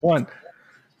One.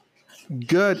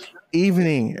 Good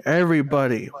evening,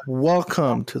 everybody.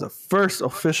 Welcome to the first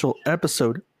official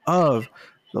episode of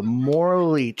the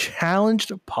Morally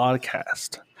Challenged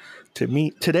podcast. To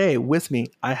me today, with me,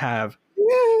 I have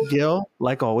Gil,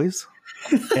 like always,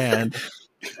 and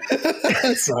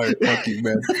sorry, fuck you,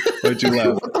 man. Why'd you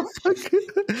laugh? what the fuck?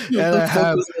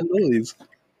 And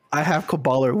I have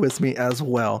Caballer with me as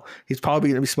well. He's probably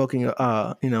gonna be smoking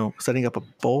setting up a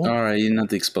bowl. All right, you didn't have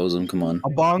to expose him. Come on. A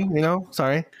bong,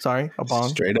 sorry, a bong.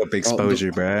 Straight up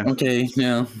exposure, bruh. Okay,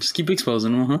 yeah, just keep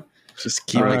exposing him, huh? Just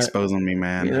keep exposing me,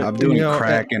 man. Yeah, I'm doing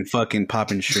crack and fucking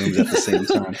popping shrooms at the same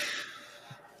time.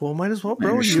 Well, might as well,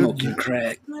 bro. You're smoking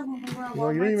crack. You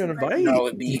don't even invite. No,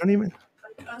 You don't even.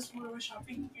 Us when we were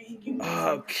shopping and he gave me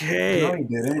Okay. No, he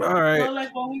didn't. All right. well,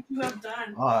 like what would you have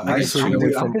done?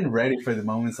 I've been ready for the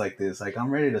moments like this. Like, I'm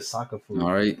ready to sock a food.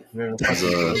 All right. You Hearing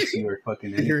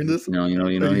this?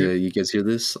 You guys hear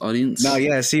this, audience? No,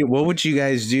 yeah. See, what would you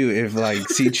guys do if, like,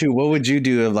 Chu? What would you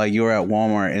do if, like, you were at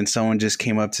Walmart and someone just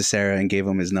came up to Sarah and gave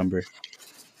him his number?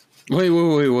 Wait.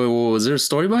 Was there a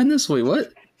story behind this? Wait,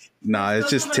 what? Nah, it's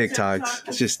just TikToks.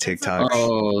 It's just TikToks.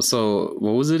 Oh, so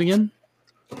what was it again?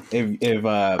 If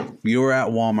you were at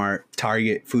Walmart,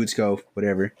 Target, Foodsco,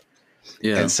 whatever,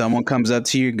 Yeah. and someone comes up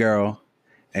to your girl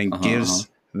and gives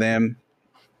them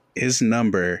his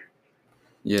number,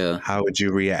 Yeah. how would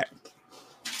you react?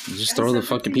 Just throw the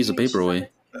fucking piece of paper away.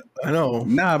 I know.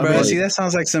 Nah, bro. mean, see, that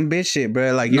sounds like some bitch shit,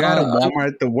 bro. Like, you're out of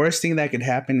Walmart. The worst thing that could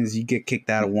happen is you get kicked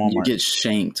out of Walmart. You get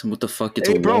shanked. What the fuck? It's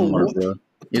Hey, a bro, Walmart, bro.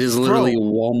 It is literally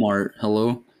Walmart.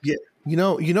 Hello? Yeah. You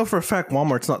know for a fact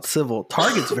Walmart's not civil.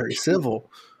 Target's very civil.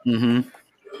 Mm-hmm.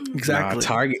 Exactly. Nah,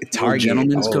 Target.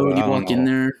 Gentleman's code. You I walk don't in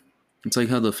know. there. It's like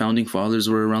how the founding fathers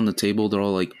were around the table. They're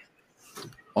all like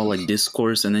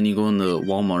discourse, and then you go into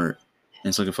Walmart, and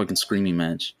it's like a fucking screaming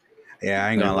match. Yeah,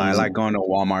 I ain't gonna lie. I like going to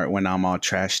Walmart when I'm all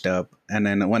trashed up, and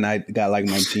then when I got like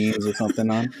my jeans or something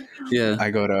on, Yeah.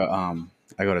 I go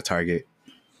to Target.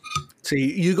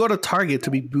 See, you go to Target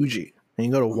to be bougie, and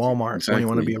you go to Walmart when you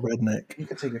want to be a redneck. You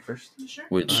can take it first. Sure.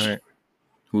 Which All right.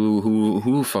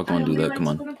 who fuck I want to do only that? like Come to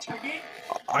on. go to Target.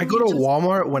 I go to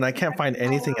Walmart when I can't find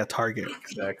anything at Target.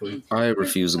 Exactly. I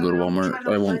refuse to go to Walmart.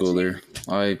 I won't go there.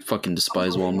 I fucking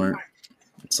despise Walmart.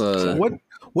 It's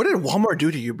What did Walmart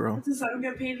do to you, bro? Since I don't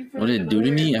get paid for what did it do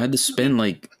to me? I had to spend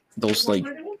like those like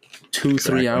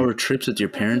 2-3 hour trips with your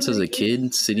parents as a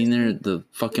kid, sitting there at the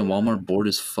fucking Walmart bored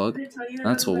as fuck.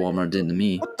 That's what Walmart did to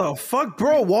me. What the fuck,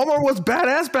 bro? Walmart was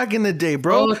badass back in the day,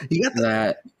 bro. Fuck You got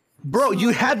that. bro. You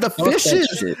had the Fuck that fishes.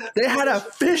 shit. They had a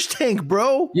fish tank,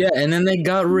 bro. Yeah, and then they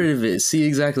got rid of it. See,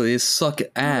 exactly. They suck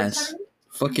ass.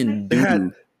 Fucking They had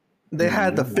doo. They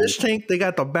had the fish tank. They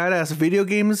got the badass video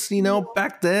games.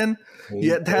 Back then.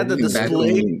 You had the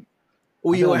display.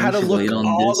 Well, you had to look on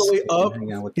all this. the way up.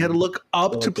 You had to look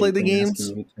up to play the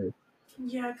games.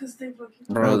 Yeah, because they look.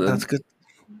 Bro, That's good.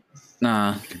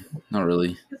 Nah, not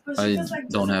really. I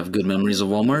don't have good memories of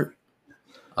Walmart.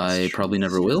 I probably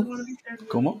never will.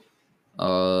 ¿Cómo?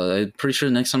 I'm pretty sure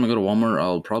next time I go to Walmart,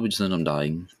 I'll probably just end up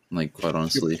dying. Like, quite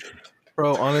honestly.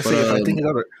 Bro, honestly, But,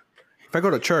 if I go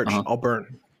to church, Uh-huh. I'll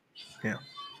burn.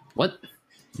 What?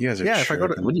 You guys are Yeah, if I go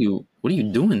to- What are you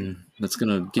doing that's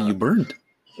gonna get you burned?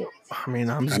 I mean,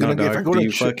 I'm I just know, gonna dog. if I go Do to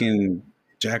you church. fucking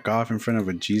jack off in front of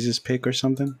a Jesus pic or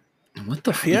something? What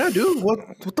the fuck? Yeah, dude.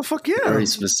 What the fuck? Yeah. Very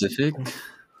specific.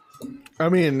 I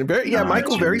mean,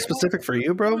 Michael, true. very specific for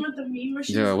you, bro.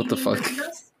 Yeah, what the fuck?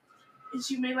 And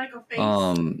she made like a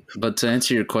face. But to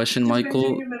answer your question, Just mention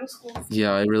Michael, your middle school.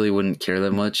 yeah, I really wouldn't care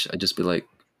that much. I'd just be like,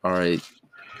 all right,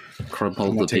 crumple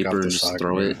gonna the take off paper the and just sock,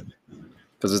 throw bro. it.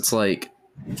 Because it's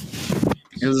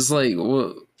like,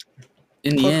 well,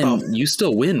 in the What end, the- you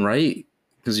still win, right?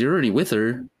 Because you're already with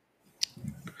her.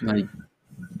 Like,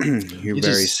 You're You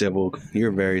very just- civil.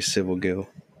 You're very civil, Gil.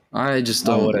 I just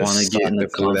I don't would've want to get in a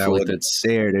sucked the food. I conflict would that's.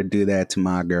 dare to do that to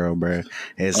my girl, bro.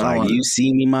 It's I don't like, wanna- you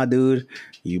see me, my dude,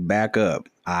 you back up.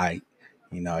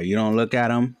 You don't look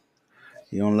at him.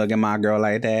 You don't look at my girl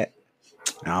like that.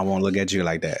 And I won't look at you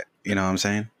like that. You know what I'm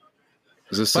saying?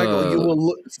 Is this, Michael, you will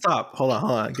look. Stop. Hold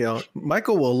on, Gail.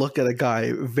 Michael will look at a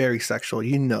guy very sexual.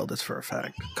 You know this for a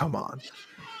fact. Come on.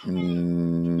 It's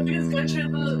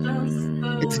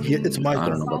Michael. I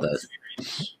don't know about that.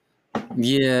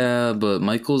 Yeah, but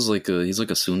Michael's he's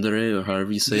like a tsundere, or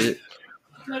however you say it.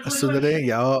 Like, A tsundere,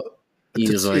 yo.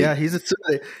 He's like Yeah, he's a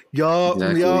tsundere. Yo,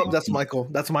 Exactly. yo, that's Michael.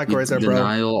 That's Michael right there, bro.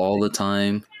 denial all the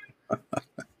time.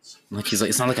 Like, he's like,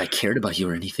 it's not like I cared about you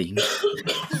or anything.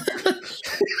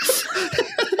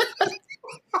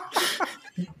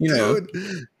 Dude.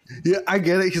 Yeah, I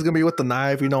get it. He's gonna be with the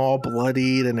knife, all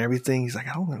bloodied and everything. He's like,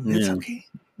 I don't know. It's Yeah. okay. You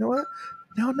know what?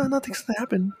 No, nothing's gonna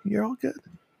happen. You're all good.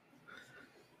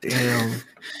 Damn.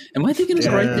 Am I thinking of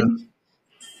the right Yeah. thing?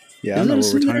 Yeah, I Is know it what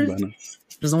we're talking Tsundere? about now.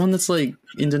 Is the one that's like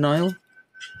in denial?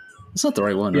 It's not the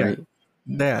right one, Yeah. right?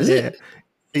 Yeah, Is yeah. it?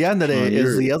 Yandere is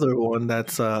you're- the other one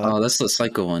that's Oh, that's the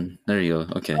psycho one. There you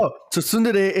go. Okay. Oh, so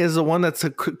Tsundere is the one that's a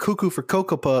cuckoo for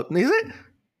Cocoa Puff. Is it?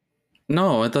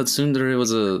 No, I thought Tsundere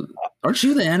was a. Aren't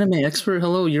you the anime expert?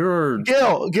 Hello, you're our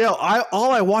Gail,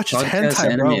 all I watch is podcast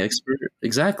hentai, anime bro. expert.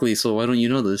 Exactly. So why don't you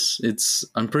know this?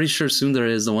 I'm pretty sure Tsundere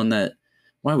is the one that.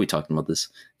 Why are we talking about this?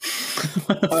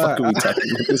 Why the fuck are we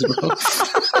talking about this, bro?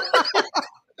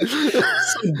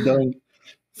 So dumb.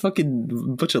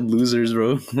 Fucking bunch of losers,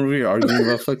 bro. We were arguing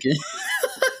about fucking.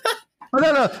 Oh,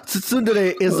 no.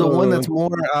 Tsundere is the one that's more.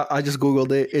 I just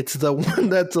googled it. It's the one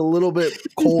that's a little bit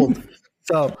cold.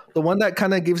 So the one that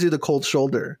kind of gives you the cold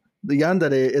shoulder. The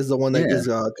yandere is the one that Yeah. is.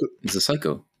 He's a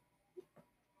psycho.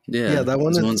 Yeah, Yeah, that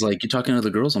one is- Someone's like, "You're talking to other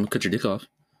girls. I'm gonna cut your dick off."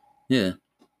 Yeah.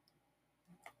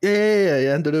 Yeah.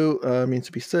 Yandere means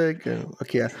to be sick. And,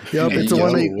 okay, yeah. Yep, it's the Yo,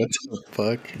 one that. what the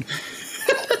fuck?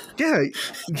 Yeah,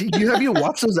 have you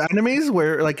watched those animes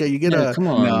where like you get Yeah, a? come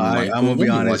on. No, Michael, I'm gonna be when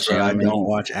you honest, watch bro. I anime- don't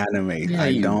watch anime. Yeah, I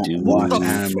you don't do. watch What the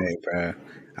anime, bro.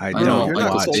 I I Bro, know don't you're not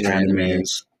Michael's watch favorite anime. anime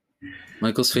is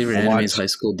Michael's favorite I anime watch- is High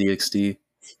School DxD.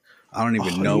 I don't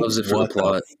even Oh, know he loves it for the what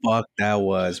plot. the fuck that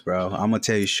was, bro. I'm gonna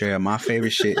tell you straight up. My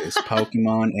favorite shit is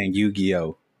Pokemon and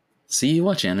Yu-Gi-Oh. See, you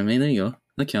watch anime. There you go.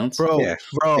 That counts. Bro, Yeah,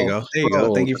 bro, There you go. There you bro.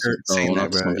 go. Thank you for No, saying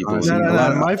not that, some bro. people. Honestly, No, a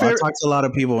lot of, my I favorite- talk to a lot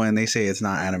of people and they say it's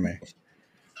not anime.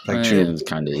 Like It kind of is. It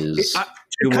kinda is that-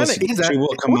 She will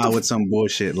come what the out with some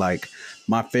bullshit like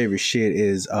my favorite shit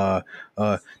is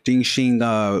Ding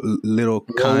Xing little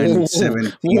kind Whoa.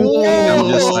 17. Whoa.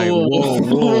 I'm just like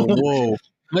whoa.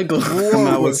 Michael. Come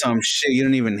out with some shit you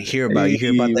don't even hear about. You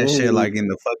hear about that Hey, shit whoa. like in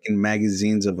the fucking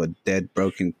magazines of a dead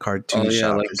broken cartoon Oh yeah,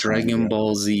 shop. like or something, Dragon bro.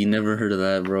 Ball Z. Never heard of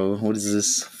that, bro. What is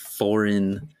this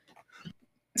foreign?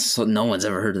 So no one's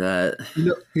ever heard of that.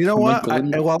 You know what?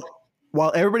 Michael.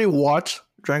 While everybody watched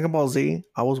Dragon Ball Z,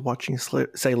 I was watching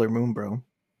Sailor Moon, bro.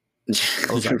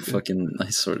 You're fucking. I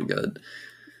swear to God,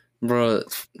 bro.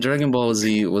 Dragon Ball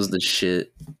Z was the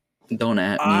shit. Don't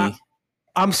at me.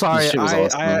 I'm sorry. This shit was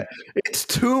awesome. It's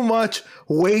too much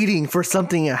waiting for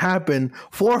something to happen.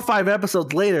 4 or 5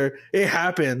 episodes later, it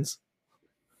happens.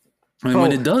 I mean, when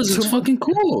Bro, it does, it's too- fucking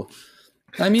cool.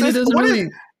 I mean, it This- doesn't what is- really.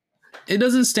 It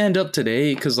doesn't stand up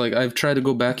today because like I've tried to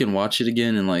go back and watch it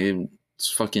again, and like it's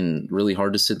fucking really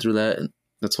hard to sit through that.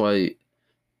 That's why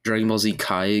Dragon Ball Z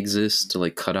Kai exists to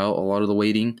like cut out a lot of the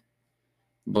waiting.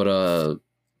 But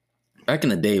back in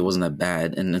the day, it wasn't that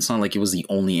bad, and it's not like it was the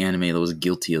only anime that was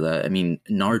guilty of that. I mean,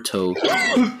 Naruto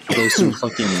goes through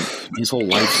fucking his whole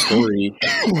life story.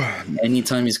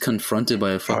 Anytime he's confronted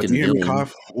by a Oh, fucking do you hear me villain,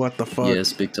 cough? What the fuck?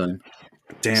 yes, big time.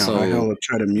 Damn, So- I hella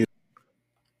try to mute.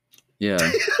 Yeah,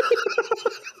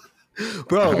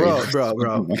 Bro.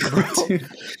 Dude.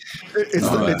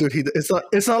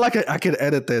 It's not like I could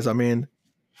edit this. I mean,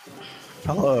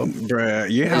 hello. Bruh,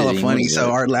 you're hella Editing funny. was So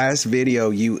like- our last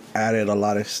video, you added a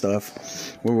lot of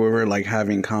stuff where we were like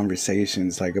having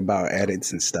conversations like about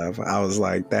edits and stuff. I was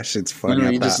like, that shit's funny. No,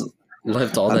 I you thought, just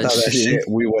left all I that thought that shit. shit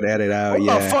we would edit out. What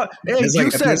yeah. the fuck? Hey, It's like you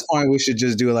at said this point we should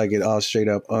just do like it all straight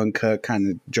up uncut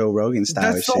kind of Joe Rogan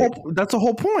style that's shit. the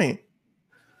whole point.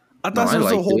 I No, thought I that was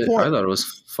the liked whole it. point. I thought it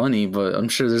was funny, but I'm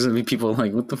sure there's gonna be people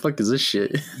like, "What the fuck is this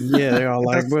shit?" Yeah, they're all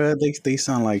like, bro, they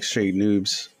sound like straight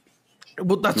noobs.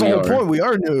 Well, that's We the whole are. point. We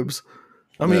are noobs.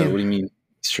 I Yeah, mean, what do you mean?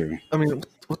 It's true.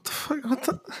 what the fuck? What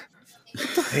the?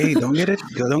 Hey, don't get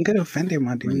offended,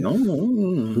 my dude. No,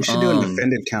 We should do an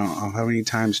offended count on how many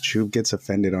times Troop gets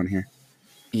offended on here.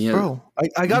 Yeah, Bro,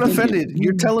 I got offended.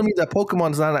 You're telling me that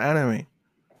Pokemon's not an anime.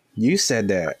 You said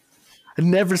that. I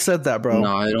never said that, bro.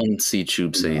 no, I don't see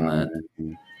Chube saying that.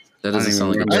 That I doesn't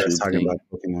sound like a remember us Chube talking thing. about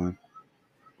Pokemon.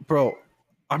 Bro,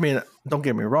 I mean, don't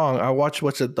get me wrong. I watched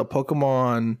what's it, the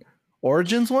Pokemon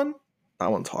Origins one? That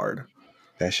one's hard.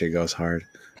 That shit goes hard.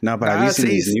 No, but Nah, have you seen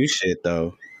this see- new shit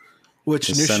though? Which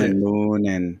The new Sun shit? and Moon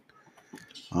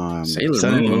and Sailor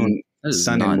Sun and Moon? Moon. That is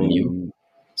Sun not and Moon. new.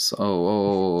 So,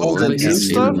 Oh, I the think new it's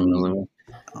stuff? Sailor Moon.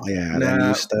 Oh yeah, that Nah,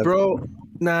 new stuff. bro.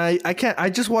 Nah, I can't. I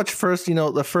just watched first.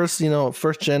 The first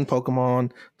gen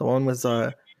Pokemon, the one with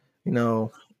the What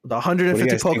 150 do you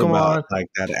guys think Pokemon. about like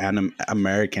that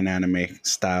American anime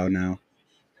style now?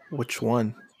 Which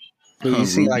one? Where you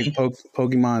see Ruby? like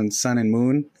Pokemon Sun and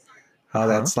Moon, how Uh-huh.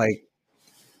 that's like,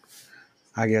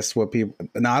 I guess what people.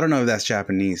 No, I don't know if that's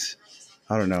Japanese.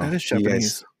 I don't know. That is You guys-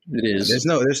 Japanese. It is.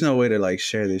 there's no way to like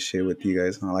share this shit with you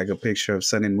guys. Huh? Like a picture of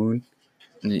Sun and Moon.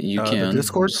 You the can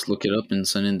Discord? just look it up and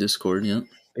send in Discord. Yeah.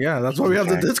 Yeah, that's why we have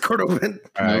the Okay. Discord open.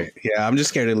 All right. Yeah, I'm just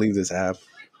scared to leave this app.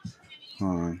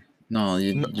 Hold on. No,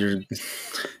 you're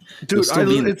It'll dude. still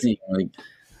be in the It's thing. Like,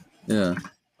 yeah.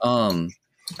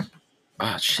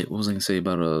 Shit. What was I gonna say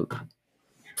about a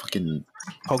fucking?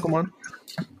 Pokemon.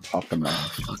 Fuck,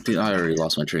 dude. I already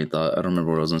lost my train of thought. I don't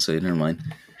remember what I was gonna say. Never mind.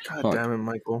 God Fuck. damn it,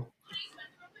 Michael.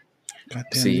 God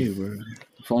damn See. you, bro.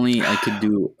 If only I could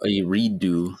do a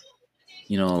redo.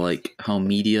 You know, like how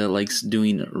media likes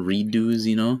doing redos.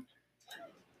 You know.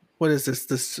 What is this?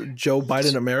 This Joe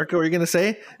Biden America? What are you gonna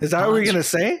say? Is that what we're gonna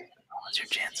say? What's your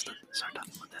chance to start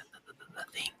talking about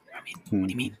the thing? I mean, what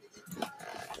do you mean?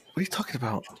 What are you talking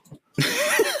about?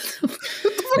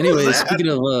 Anyway, speaking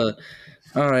of,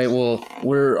 all right, well,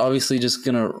 we're obviously just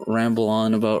gonna ramble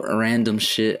on about random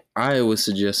shit. I was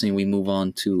suggesting we move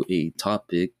on to a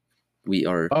topic. We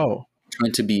are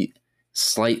trying to be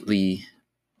slightly,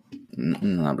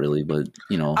 not really, but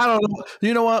you know. I don't know.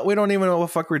 You know what? We don't even know what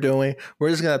the fuck we're doing. We're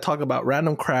just gonna talk about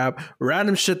random crap,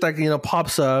 random shit that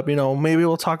pops up. Maybe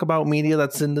we'll talk about media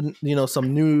that's in the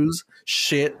some news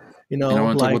shit. And I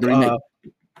want to talk about the remake.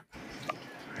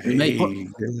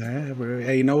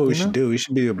 Hey, you know what we should do? We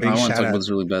should do a big I want to shout talk about out this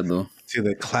really bad though. to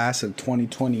the class of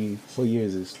 2020. What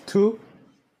years is 2?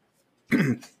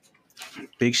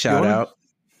 Big shout out.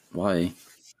 Why?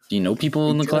 Do you know people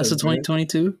in the class of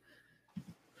 2022?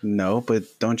 No, but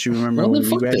don't you remember Well, when then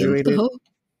we fuck them. What the graduated? hell?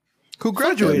 Who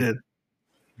graduated?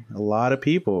 A lot of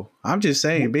people. I'm just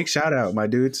saying, big shout out, my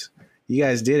dudes. You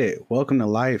guys did it. Welcome to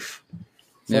life.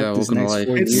 Yeah, Fuck this welcome to next life.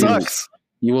 4 It years. sucks.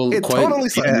 You will It quite totally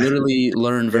sucks. literally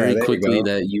learn very there you quickly go.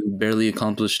 that you barely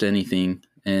accomplished anything,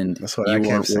 and That's what you I kept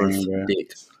weren't saying, worth bro.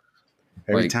 dick.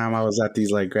 Every Like- time I was at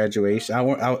these graduations, I'm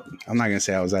not gonna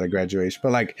say I was at a graduation,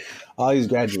 but all these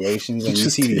graduations, and you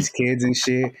see these kids and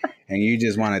shit, and you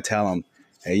just want to tell them,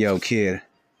 "Hey, yo, kid,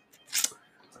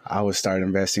 I would start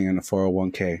investing in a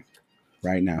 401k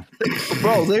right now."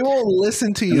 Bro, they won't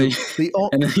listen to you.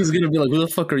 And then he's gonna be like, "Who the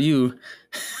fuck are you?"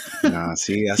 Nah,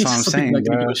 see, that's He's what I'm fucking saying, not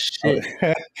gonna bro. give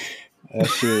a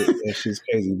shit. That shit's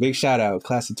crazy. Big shout out,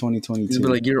 class of He's gonna 2022. be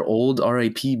like, "You're old,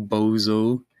 R.I.P.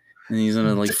 bozo," and he's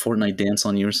gonna Fortnite dance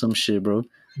on you or some shit, bro.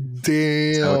 That's what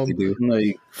they Damn. do. I'm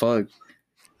like, fuck.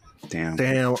 Damn.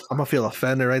 Damn. I'm gonna feel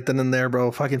offended right then and there,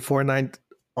 bro. Fucking Fortnite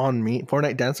on me.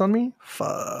 Fortnite dance on me? Fuck.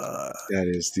 That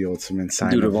is the ultimate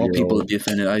sign Dude, of of all your people old. to be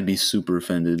offended, I'd be super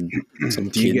offended. Some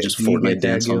Do you kid get- just do you Fortnite get that,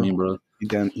 dance on Gil? me, bro.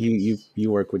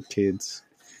 You work with kids.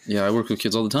 Yeah, I work with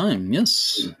kids all the time.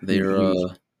 Yes, they're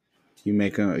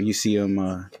You see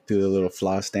them do the little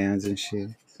floss stands and shit.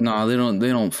 nah, they don't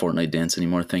Fortnite dance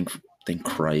anymore. Thank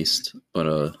Christ.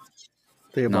 But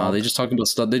They nah, evolved. they just talking about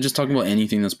stuff. They just talking about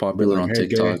anything that's popular on Hey,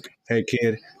 TikTok. Hey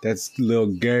kid, that's little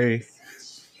gay.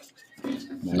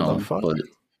 No, the fuck? but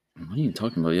what are you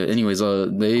talking about? Yeah. Anyways,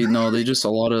 they just a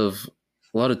lot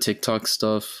of TikTok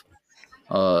stuff.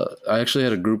 I actually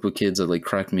had a group of kids that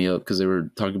cracked me up because they were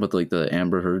talking about the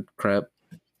Amber Heard crap,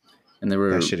 and they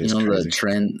were That shit is crazy.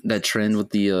 that trend with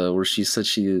the where she said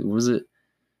what was it?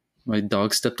 My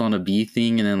dog stepped on a bee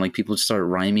thing, and then people just start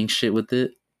rhyming shit with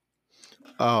it.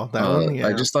 Oh, that one? Yeah.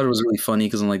 I just thought it was really funny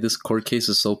because I'm like, this court case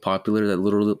is so popular that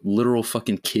literal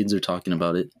fucking kids are talking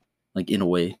about it, in a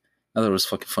way. I thought it was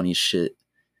fucking funny as shit.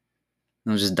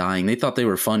 I was just dying. They thought they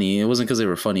were funny. It wasn't because they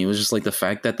were funny. It was just the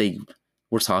fact that they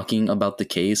were talking about the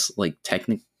case,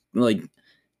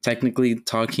 technically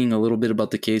talking a little bit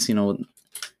about the case,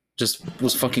 just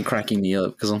was fucking cracking me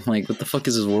up because I'm like, what the fuck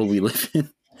is this world we live in?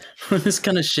 Where this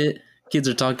kind of shit kids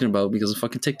are talking about because of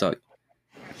fucking TikTok.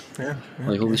 Yeah.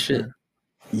 Holy shit.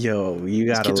 Yo, you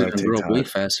These gotta kids are love gonna grow up way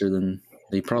TikTok. faster than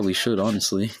they probably should,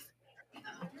 honestly.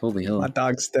 Holy hell. My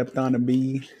dog stepped on a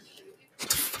bee.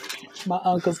 My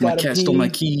uncle's My got a cat pee. stole my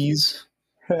keys.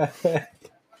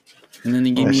 And then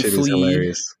he gave That me a shit is flea.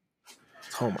 hilarious.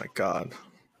 Oh my god.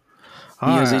 He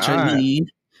has HIV.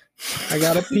 I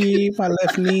gotta pee my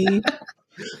left knee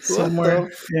somewhere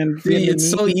in Dude, it's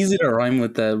so Vietnamese. easy to rhyme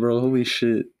with that, bro. Holy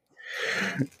shit.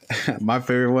 My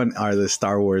favorite one are the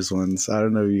Star Wars ones. I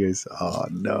don't know if you guys. Oh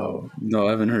no. No,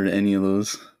 I haven't heard any of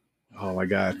those. Oh my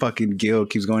god. Fucking Gil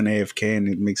keeps going AFK and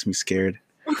it makes me scared.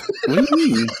 What do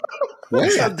you mean?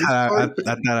 I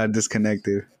thought I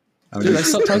disconnected. I'm Dude, I just-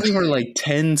 stopped talking for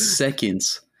 10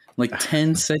 seconds.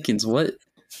 10 seconds. What?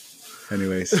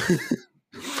 anyways.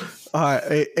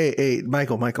 Hey,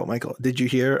 Michael. Did you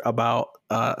hear about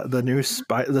the new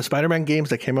the Spider-Man games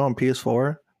that came out on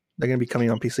PS4? They're gonna be coming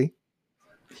on PC.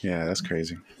 Yeah, that's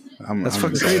crazy. That's I'm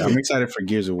fucking excited. crazy. I'm excited for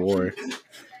Gears of War.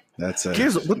 That's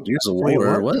Gears of War.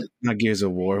 Wait, What? not Gears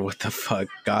of War. What the fuck?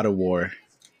 God of War.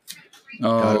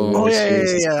 God of Oh, War yeah,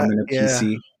 series is yeah, coming to yeah.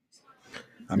 PC.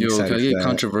 I'm yo, excited can I for get that.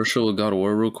 controversial with God of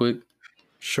War real quick?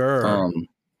 Sure.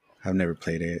 I've never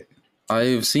played it.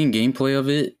 I've seen gameplay of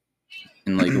it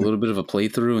and a little bit of a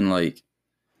playthrough, and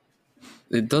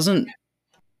it doesn't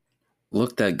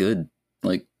look that good.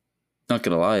 Like, not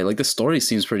gonna lie, like the story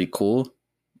seems pretty cool,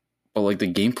 but like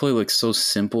the gameplay looks so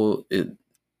simple. It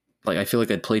like I feel like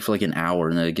I'd play for like an hour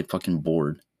and then I'd get fucking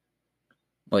bored.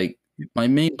 Like my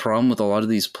main problem with a lot of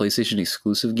these PlayStation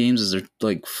exclusive games is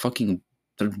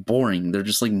they're boring. They're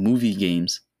just like movie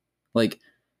games. Like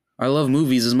I love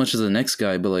movies as much as the next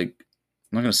guy, but like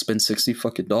I'm not gonna spend $60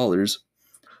 fucking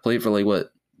play it for like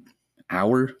what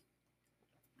hour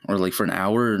or like for an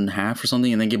hour and a half or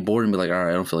something, and then get bored and be like, all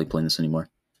right, I don't feel like playing this anymore.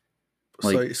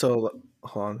 Like, so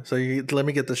hold on. So let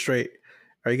me get this straight.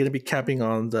 Are you going to be capping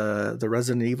on the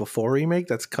Resident Evil 4 remake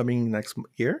that's coming next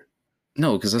year?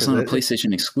 no, because that's not a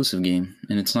PlayStation exclusive game,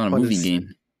 and it's not a movie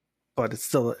game. But it's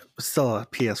still a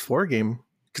PS4 game.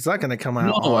 It's not going to come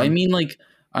out. No, I mean like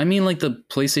the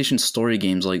PlayStation story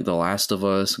games, like The Last of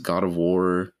Us, God of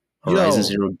War, Horizon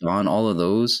Zero Dawn, all of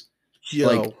those.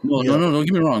 No, don't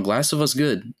get me wrong. Last of Us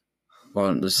good.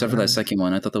 Well, except for that second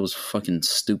one, I thought that was fucking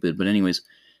stupid. But anyways,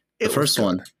 the first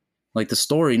one, like the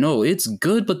story, no, it's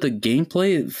good, but the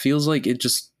gameplay, it feels like it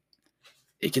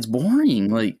gets boring.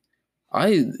 Like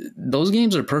those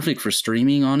games are perfect for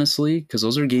streaming, honestly, because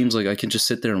those are games like I can just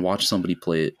sit there and watch somebody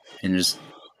play it and just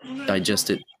digest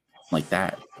it like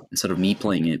that instead of me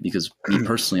playing it, because me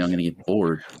personally, I'm gonna get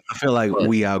bored. I feel like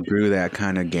we outgrew that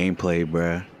kind of gameplay,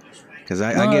 bruh. Because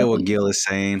I get what Gil is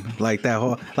saying. Like that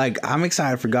whole, like I'm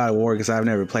excited for God of War because I've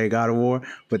never played God of War,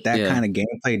 but that kind of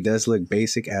gameplay does look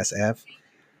basic as F.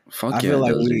 I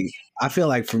feel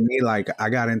like for me, like I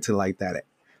got into like that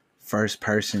first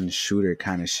person shooter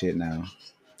kind of shit now.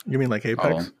 You mean like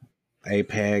Apex?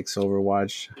 Apex,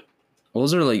 Overwatch.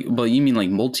 Those are like, but you mean like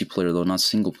multiplayer though, not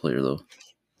single player though.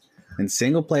 And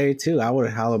single player too, I would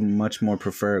hella much more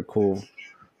prefer a cool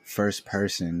first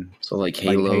person. So like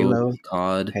Halo,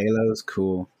 COD. Halo's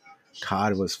cool.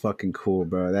 COD was fucking cool,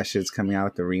 bro. That shit's coming out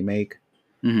with the remake.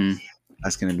 Mm-hmm.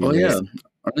 That's gonna be. Oh yeah,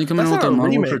 are they coming out with a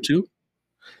Modern Warfare 2?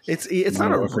 It's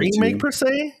not a remake per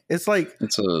se. It's like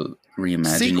it's a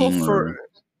reimagining.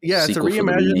 It's a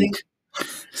reimagining.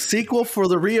 Sequel for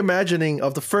the reimagining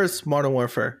of the first Modern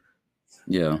Warfare.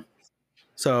 Yeah.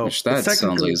 So which that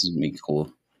sounds like it's gonna be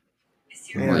cool.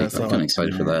 Yeah, I'm kind of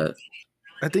excited for that.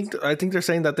 I think they're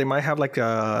saying that they might have like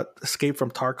a Escape from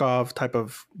Tarkov type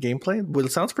of gameplay. Well,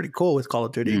 it sounds pretty cool with Call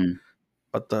of Duty,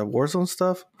 but the Warzone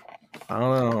stuff, I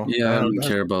don't know. Yeah, I don't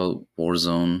care about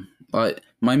Warzone.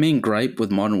 My main gripe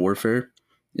with Modern Warfare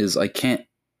is I can't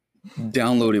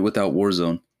download it without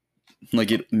Warzone.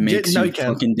 Like it makes you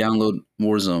fucking download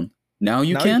Warzone. Now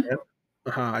you can?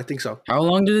 I think so. How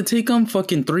long did it take them?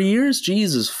 Fucking 3 years?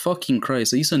 Jesus fucking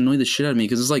Christ! It used to annoy the shit out of me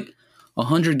because it's like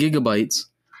 100 gigabytes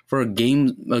for a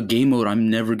game mode I'm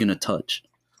never gonna touch.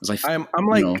 I'm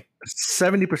like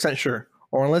 70% sure,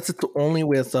 or unless it's only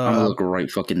with. I'm gonna look right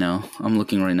fucking now. I'm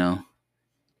looking right now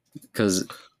because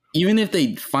even if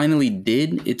they finally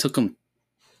did, it took them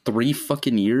 3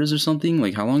 fucking years or something.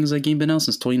 Like how long has that game been out?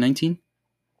 Since 2019,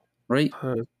 right?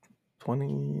 20.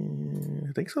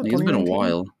 I think so. Like it's been a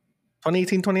while.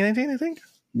 2018, 2019, I think.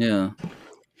 Yeah,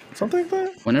 something like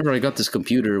that. Whenever I got this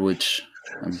computer, which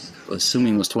I'm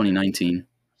assuming was 2019.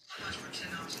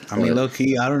 I mean, low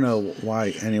key, I don't know why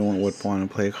anyone would want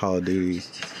to play Call of Duty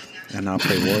and not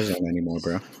play Warzone anymore,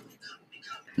 bro.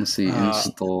 Let's see.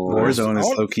 Install. Warzone is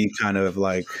low key kind of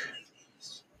like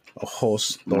a whole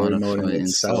story mode in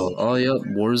itself. Oh, yeah.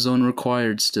 Warzone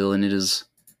required still, and it is.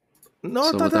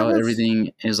 No, so without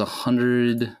everything is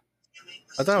 100.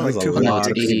 I thought it was like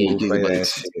 288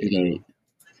 gigabytes.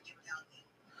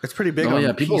 It's pretty big. Oh,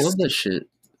 yeah. People love that shit.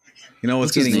 You know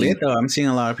what's getting lit, though? I'm seeing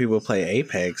a lot of people play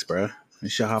Apex, bro. You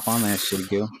should hop on that shit,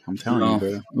 Gil. I'm telling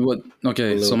you, bro.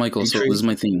 Okay, so Michael, so this is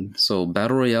my thing. So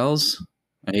battle royales,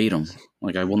 I hate them.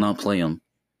 Like, I will not play them.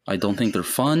 I don't think they're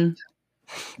fun.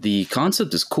 The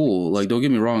concept is cool. Like, don't get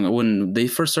me wrong. When they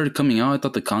first started coming out, I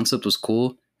thought the concept was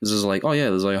cool. This is like, oh yeah,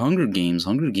 there's like Hunger Games.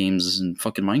 Hunger Games and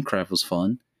fucking Minecraft was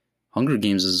fun. Hunger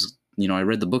Games is, I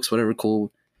read the books, whatever,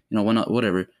 cool. Why not,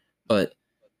 whatever. But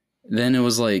then it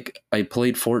was like, I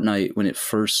played Fortnite when it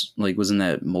first, like, was in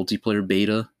that multiplayer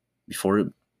beta before it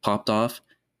popped off.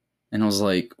 And I was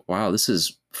like, wow, this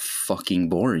is fucking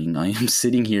boring. I am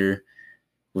sitting here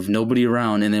with nobody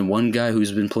around. And then one guy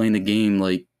who's been playing the game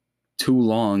like too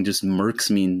long just murks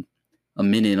me in a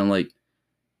minute. I'm like,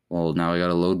 well, now I got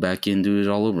to load back in, do it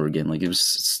all over again. Like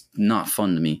it's not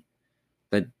fun to me.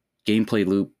 That gameplay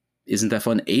loop isn't that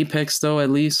fun. Apex though,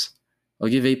 at least I'll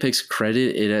give Apex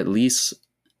credit. It at least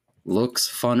looks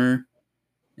funner.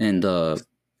 And,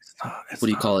 what do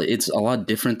you call it? It's a lot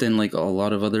different than like a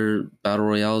lot of other battle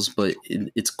royales, but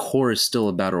its core is still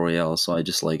a battle royale. So I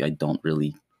just I don't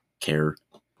really care.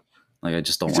 Like I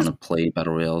just don't want to play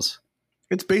battle royales.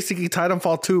 It's basically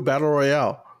Titanfall 2 Battle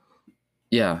Royale.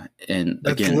 Yeah, and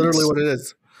That's again, literally what it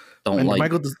is. don't And like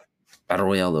Michael does, Battle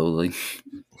Royale though. Like,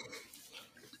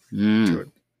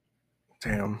 Dude.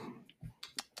 Damn.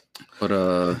 But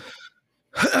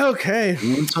Okay. what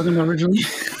were we talking about originally?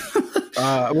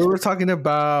 We were talking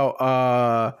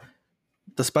about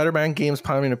the Spider-Man games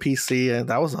piloting a PC, and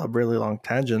that was a really long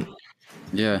tangent.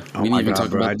 Yeah, Oh we my didn't even God, talk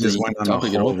bro! about I just the went on a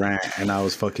topic at whole all. rant and I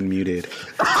was fucking muted.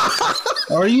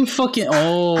 Are you fucking?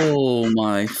 Oh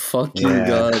my fucking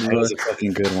god, that bro! was a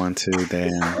fucking good one too.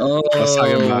 Damn. Oh, I was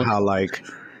talking about how like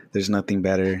there's nothing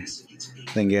better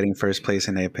than getting first place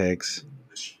in Apex.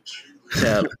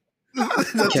 Cap.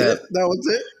 That's Cap. it. That was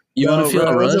it. You want to feel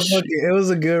a rush? It was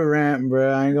a good rant,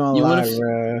 bro. I ain't gonna You wanna lie, f-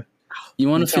 bro. You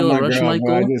want to feel a rush, Bro, I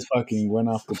Michael? just fucking went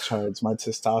off the charts. My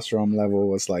testosterone level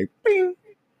was like, bing.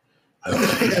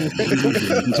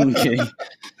 Okay,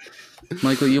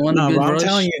 Michael, you want a good bro, I'm rush?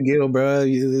 telling you, Gil, bro.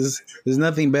 There's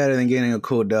nothing better than getting a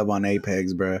cool dub on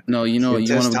Apex, bro. No, you know, Your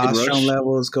you want a good rush. testosterone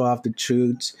levels go off the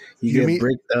chutes. You get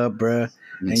bricked up, bro.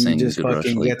 And you just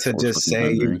fucking get to just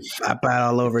say you pop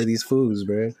out all over these foods,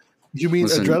 bro. You mean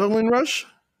Listen, adrenaline rush?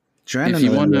 If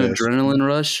you want an adrenaline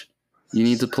rush, you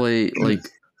need to play like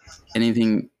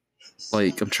anything.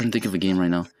 Like, I'm trying to think of a game right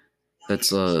now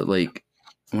that's like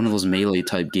one of those melee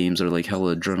type games that are like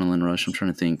hella adrenaline rush. I'm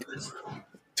trying to think.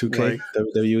 2K,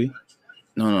 WWE.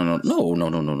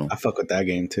 No. I fuck with that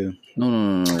game too.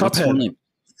 No. What's Cuphead. one like?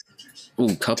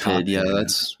 Ooh, Cuphead. Yeah,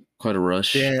 that's quite a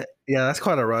rush. Yeah, that's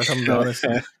quite a rush. I'm be honest.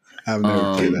 I've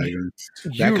never played that game.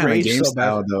 That kind of game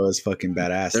style though is fucking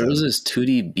badass. There was this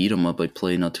 2D beat 'em up I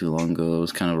played not too long ago. It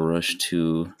was kind of a rush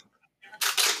too.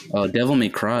 Devil May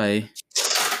Cry.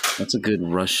 That's a good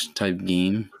rush type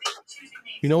game.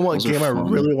 You know what Those are game I fun.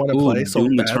 really want to play so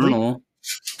Doom badly? Eternal.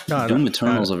 No, Doom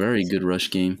Eternal is a very good rush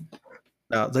game.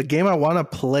 No, the game I want to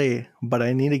play, but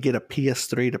I need to get a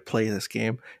PS3 to play this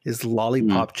game, is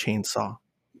Lollipop Chainsaw.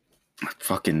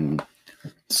 Fucking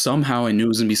somehow I knew it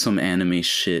was gonna be some anime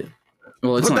shit.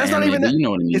 Well, it's But not that's not anime, even but that- you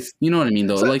know what I mean. it's- You know what I mean,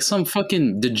 though. So- Like some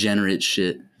fucking degenerate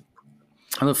shit.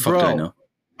 How the fuck do I Bro. know?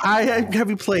 Have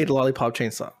you played Lollipop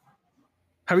Chainsaw?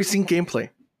 Have you seen gameplay?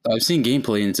 I've seen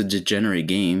gameplay and it's a degenerate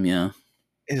game. Yeah,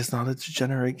 It is not a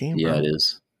degenerate game. yeah, bro. it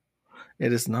is.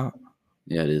 It is not.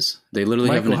 Yeah, it is. They literally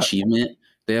have an Michael, achievement.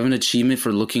 They have an achievement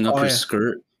for looking up Oh, her yeah.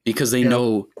 skirt because they Yeah.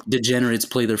 know degenerates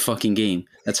play their fucking game.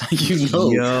 That's how you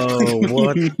know. Yo,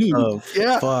 what the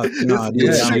Yeah. fuck? No, dude,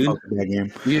 Yeah, I don't dude. fuck with that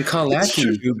game. You get caught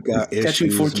lacking. You got Got you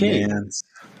issues, 4K. man.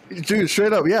 Dude,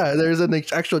 straight up, yeah. There's an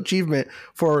actual achievement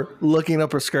for looking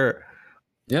up her skirt.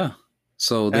 Yeah.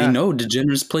 So they Yeah. know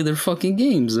degenerates play their fucking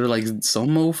games. They're like, some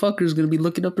motherfucker's gonna be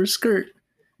looking up her skirt.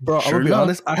 Bro, I'm Sure gonna be enough.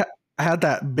 honest. I had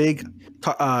that big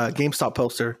GameStop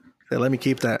poster. They let me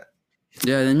keep that.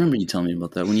 Yeah, I remember you telling me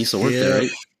about that when you used to work there,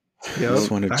 right? Yep. That's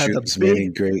one of I had the Jude's big- many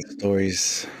great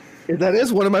stories. That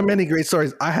is one of my many great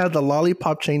stories. I had the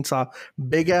Lollipop Chainsaw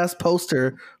big ass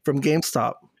poster from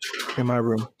GameStop in my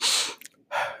room.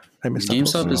 I missed that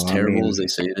GameStop poster. is I terrible mean- as they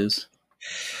say it is.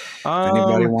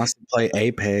 Anybody wants to play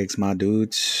Apex, my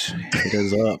dudes, hit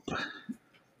us up.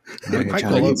 I'm Michael,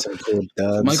 trying to get some cool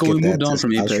dubs. Michael, we get moved that on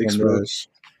from Apex, testosterone bro. rush.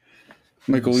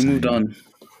 Michael, we moved on.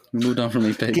 We moved on from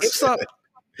Apex. GameStop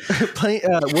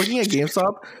working at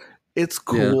GameStop, it's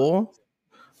cool.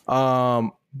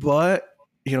 But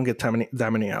you don't get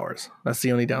that many hours. That's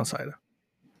the only downside.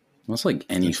 That's like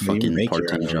any That's when you fucking make your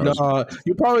part-time hours. job. No,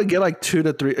 you probably get like 2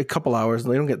 to 3, a couple hours.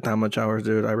 They don't get that much hours,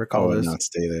 dude. I I recall would this. not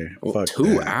stay there. Oh, Fuck 2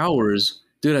 that. hours?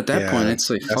 Dude, at that Yeah, point, it's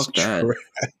like, That's fuck that. true.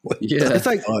 What the Yeah. It's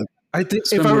like fuck? I think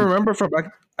Spend if I more- remember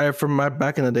from my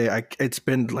back in the day, it's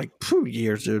been like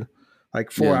years, dude.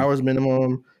 Like 4 Yeah. hours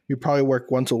minimum. You probably work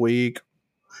once a week.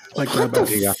 Like What that.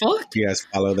 the Yeah. fuck? You guys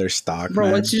follow their stock, Bro,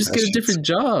 man. why don't you just That get a shit's- different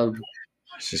job?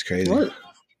 It's just crazy. What?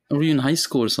 Or were you in high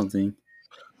school or something?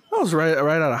 I was right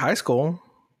out of high school.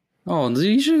 Oh, dude,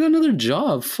 you should have got another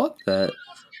job. Fuck that.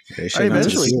 They I should go to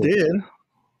eventually field. did.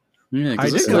 Yeah, I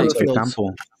because did it's go like, to the field. Campo.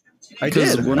 I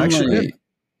because did. one I of actually my, did.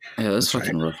 yeah, that's That's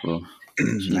fucking rough, bro.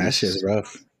 That shit's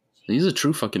rough. He's a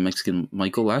true fucking Mexican.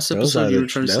 Michael, last Those episode are you the, were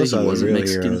trying to say those he are the wasn't real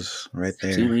Mexican. heroes right See,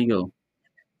 there. there you go.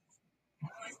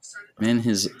 Man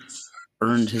has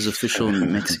earned his official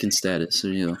Mexican status.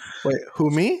 There you go. Wait,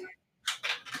 who, me?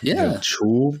 Yeah,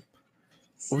 True.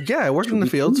 Well, yeah, I worked in the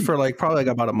fields for like probably like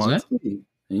about a month. exactly.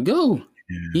 There you go.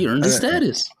 He earned his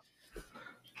status.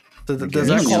 Does Me that on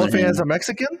the other qualify hand- as a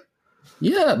Mexican?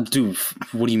 Yeah, dude.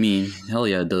 What do you mean? Hell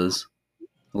yeah, it does.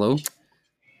 Hello?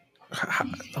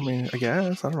 I mean, I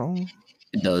guess. I don't know.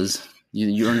 It does.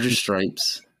 You earned your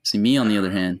stripes. See, me on the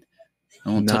other hand, I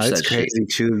won't No, touch it's that shit. crazy,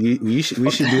 Chew. We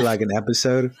should do like an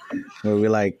episode where we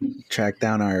like track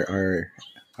down our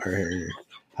or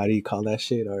how do you call that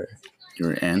shit? Or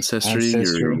Your ancestry,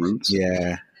 your roots.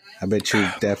 Yeah, I bet you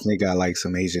definitely got like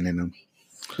some Asian in them.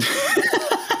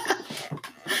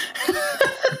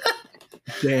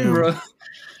 Damn. Bro.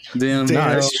 Damn.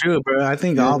 No, it's true, bro. I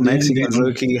think all damn, Mexicans damn.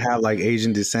 low-key have like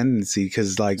Asian descendancy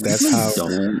because like that's how.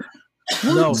 Don't.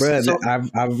 No, Bro, so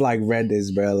I've like read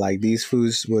this, bro. Like these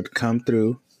foods would come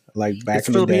through, like back It's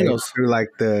in the day, Filipinos. through like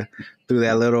through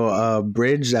that little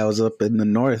bridge that was up in the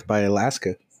north by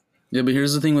Alaska. Yeah, but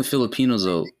here's the thing with Filipinos,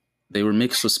 though. They were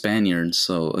mixed with Spaniards,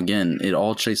 so again, it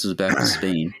all traces back to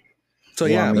Spain. so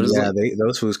Well, yeah, I mean, there's yeah, like-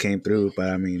 those foods came through, but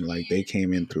I mean, like they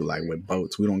came in through like with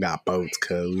boats. We don't got boats,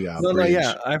 cause we got no, bridge.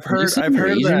 yeah. I've You heard saying you're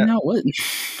Asian that. now? What?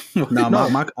 No, No.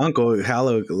 my uncle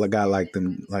Hallo got like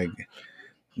them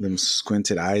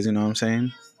squinted eyes. You know what I'm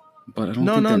saying? But I don't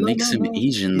think that makes him no.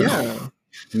 Asian, though. Yeah,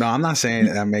 No, I'm not saying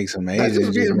that makes him that's Asian. just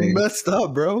Just getting make, messed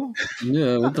up, bro.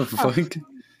 Yeah, what the fuck?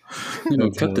 You know,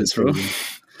 That's cut how this, it's bro. Asian.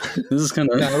 This is kind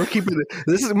of Yeah, we're keeping it.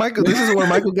 This is Michael. This is where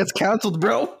Michael gets canceled,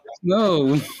 bro.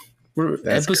 no. We're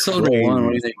That's episode crazy. 1.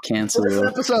 We're gonna cancel, First bro.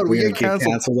 episode, we get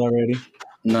canceled. already.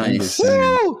 Nice.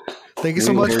 Woo! Thank you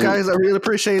so much, Wait. guys. I really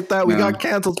appreciate that. We No. got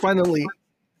canceled finally.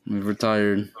 We've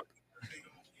retired.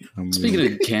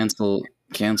 Speaking of cancel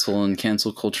and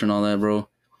cancel culture and all that, bro.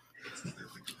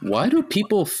 Why do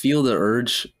people feel the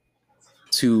urge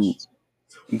to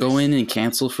go in and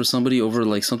cancel for somebody over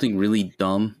like something really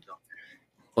dumb,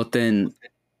 but then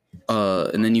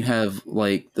and then you have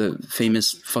like the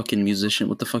famous fucking musician,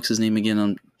 what the fuck's his name again?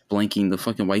 I'm blanking. The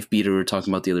fucking wife beater we were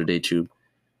talking about the other day, Tube.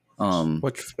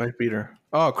 What's my beater?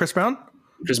 Oh, Chris Brown.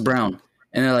 Chris Brown.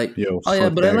 And they're like, Yo, oh yeah,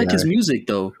 fuck but I that like his guy. music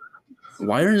though.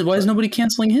 Why is nobody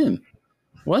canceling him?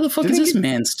 Why the fuck Didn't is this he-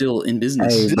 man still in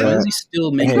business? Hey, Why bro. is he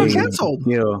still He making got music? canceled.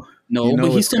 Yo, No, You know but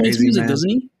he what's still makes crazy, music, man? doesn't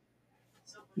he?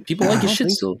 People I like his don't shit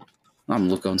think- still. I'm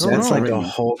looking on No, that's no, like right a now.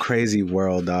 whole crazy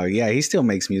world, dog. Yeah, he still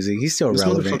makes music. He's still This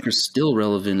relevant. motherfucker's still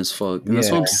relevant as fuck. And that's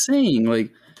what Yeah. I'm saying. Like,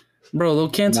 bro, they'll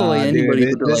cancel like Nah, anybody.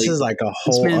 dude, but they're this like, is like a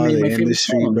whole man made other my favorite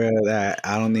industry, song. bro. That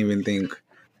I don't even think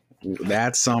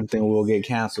that's something we'll get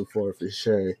canceled for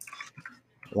sure.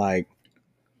 Like,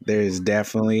 there's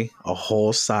definitely a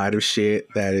whole side of shit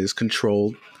that is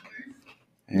controlled.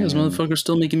 yeah, this motherfucker's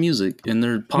still making music, and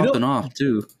they're popping off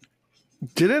too.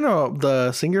 Didn't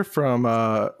the singer from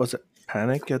was it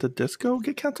Panic at the Disco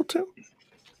get canceled too?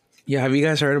 Yeah, have you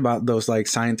guys heard about those like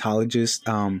Scientologist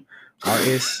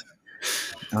artists?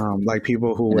 Like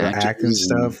people who And would actors act and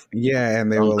stuff. Yeah,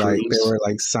 and they Tom were like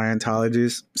Cruise.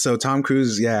 Scientologists. So Tom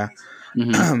Cruise, yeah.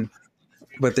 Mhm.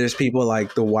 But there's people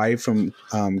like the wife from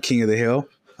King of the Hill.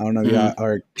 I don't know, Mhm.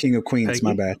 or King of Queens, Peggy?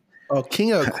 my bad. Oh,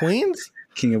 King of Queens.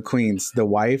 King of Queens, the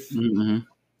wife. Mhm.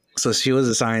 So she was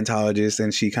a Scientologist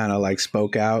and she kind of like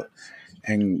spoke out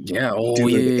and Yeah. Oh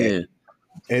Dude, yeah.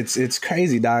 it's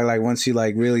crazy, dog. Like once you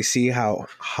like really see how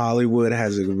Hollywood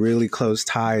has a really close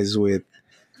ties with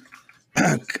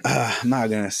I'm not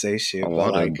gonna say shit, A but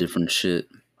lot like of different shit.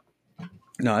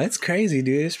 no, it's crazy,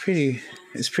 dude. It's pretty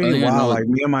Oh, yeah, wild. no. Like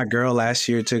me and my girl last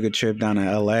year took a trip down to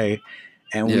LA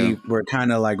and Yeah. we were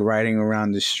kind of like riding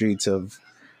around the streets of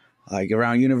like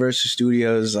around Universal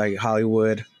Studios, like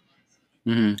Hollywood.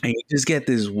 Mhm. And you just get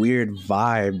this weird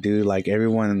vibe, dude. Like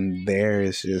everyone there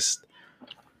is just,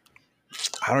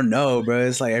 I don't know, bro.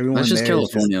 It's like everyone That's just there is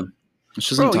California. It's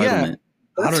just Bro, yeah. entitlement.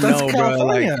 I don't know, bro.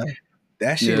 Like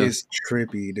that shit Yeah. is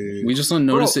trippy, dude. We just don't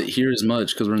notice Bro. it here as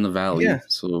much because we're in the valley. Yeah.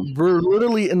 So We're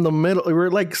literally in the middle. We're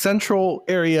like central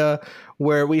area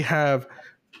where we have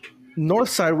north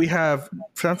side. We have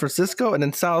San Francisco, and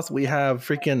then south we have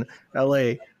freaking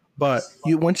LA. But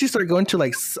once you start going to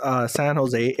like San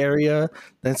Jose area,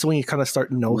 that's when you kind of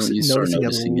start noticing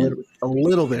noticing it. a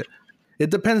little bit. It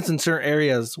depends in certain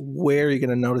areas where you're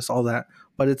gonna notice all that,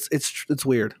 but it's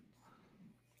weird.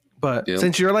 But Yep.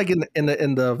 since you're like in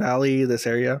the valley, this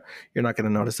area, you're not gonna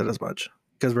notice it as much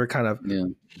because we're kind of yeah, we're I'm a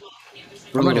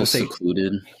not little gonna say-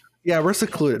 secluded. we're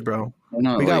secluded, bro. We're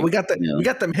not We like,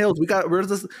 got them hills.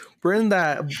 We're in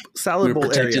that salad we're bowl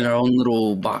protecting area. our own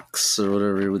little box or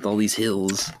whatever with all these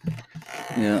hills.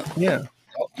 Yeah. Yeah.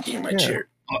 Oh, give me my Yeah. chair.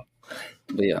 Oh.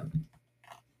 But yeah.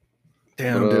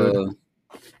 Damn, But, dude.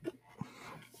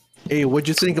 Hey, what'd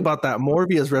you think about that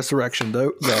Morbius resurrection,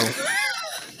 though?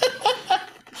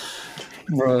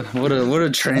 bro, what a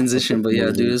transition. But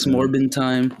yeah, dude, it's Morbin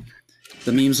time.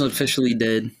 The meme's officially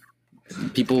dead.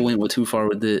 People went too far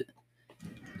with it.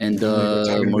 And were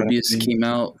talking about Morbius it. came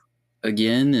out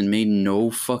again and made no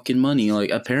fucking money.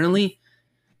 Like, apparently,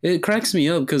 it cracks me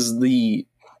up because the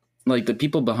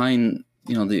people behind,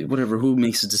 the whatever, who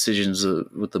makes the decisions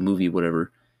with the movie,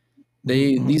 whatever,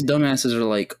 These dumbasses are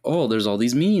like, oh, there's all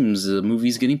these memes. The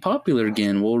movie's getting popular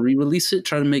again. We'll re-release it,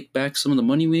 try to make back some of the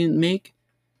money we didn't make.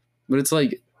 But it's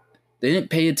like they didn't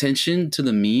pay attention to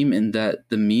the meme, and that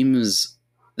the meme is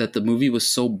that the movie was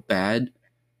so bad,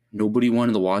 nobody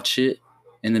wanted to watch it.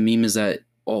 And the meme is that,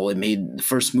 oh, it made the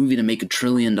first movie to make $1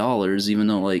 trillion, even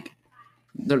though like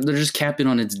they're just capping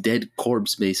on its dead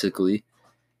corpse basically.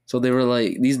 So they were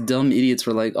like, these dumb idiots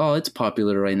were like, oh, it's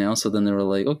popular right now. So then they were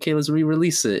like, okay, let's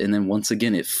re-release it. And then once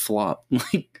again, it flopped.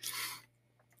 Like,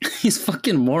 these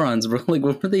fucking morons, bro. Like,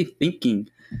 what were they thinking?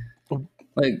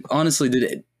 Like, honestly,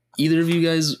 did either of you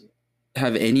guys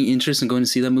have any interest in going to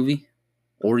see that movie?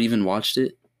 Or even watched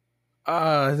it?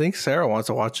 I think Sarah wants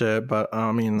to watch it, but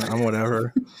I mean, I'm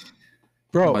whatever.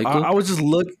 Bro, Michael? I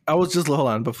was just hold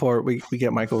on before we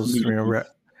get Michael's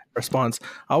response.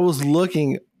 I was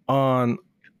looking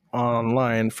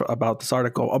online about this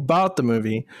article about the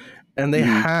movie, and they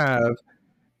have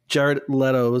Jared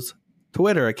Leto's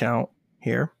Twitter account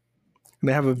here, and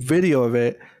they have a video of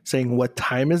it saying what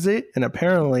time is it, and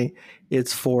apparently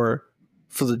it's for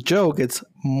the joke. It's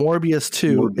Morbius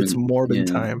 2. It's Morbin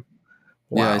time.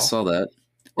 Wow. Yeah, I saw that,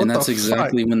 What and that's the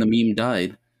exactly fuck? when the meme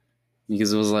died,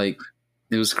 because it was like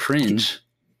it was cringe.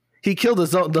 He killed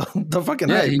his own the fucking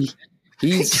Yeah, egg. he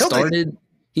killed started.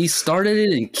 He started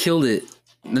it and killed it.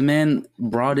 The man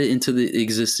brought it into the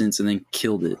existence and then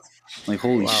killed it. Like,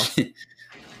 holy shit.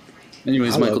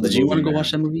 Anyways, I Michael, love the did you want to movie, go man.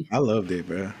 watch that movie? I loved it,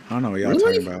 bro. I don't know what y'all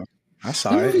Really? talking about. I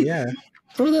saw it. Really? Yeah,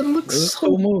 Bro, that it looks was a so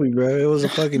cool movie, bro. It was a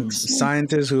fucking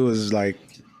scientist who was like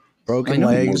I broken know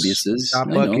who legs, Morbius is. stop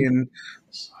I know. fucking.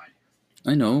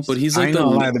 I know, but he's like I know,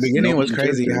 like the beginning was known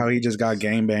crazy character. how he just got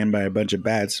gang banged by a bunch of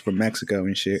bats from Mexico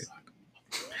and shit.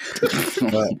 But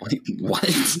What?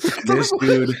 this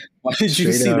dude, Why did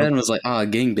you straight see up- that and was like,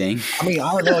 gangbang? I mean,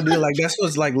 I don't know, dude. Like that's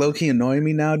what's like low key annoying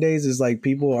me nowadays is like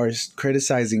people are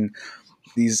criticizing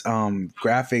these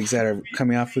graphics that are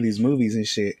coming out for these movies and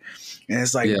shit, and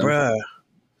it's like, Yeah. bruh,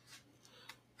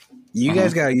 you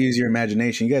guys gotta use your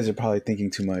imagination. You guys are probably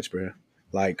thinking too much, bruh.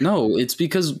 Like, No, it's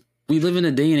because we live in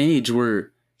a day and age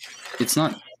where it's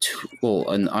not too, well,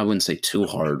 and I wouldn't say too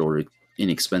hard or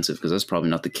inexpensive because that's probably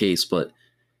not the case, but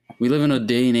we live in a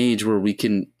day and age where we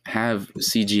can have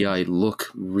CGI look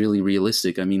really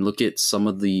realistic. I mean, look at some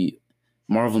of the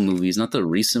Marvel movies, not the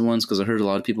recent ones, because I heard a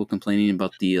lot of people complaining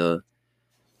about the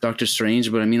Doctor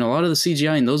Strange, but I mean, a lot of the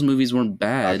CGI in those movies weren't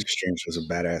bad. Doctor Strange was a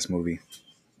badass movie.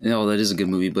 No, that is a good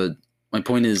movie, but my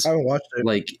point is, I haven't watched it.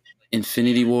 like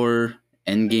Infinity War,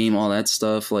 Endgame, all that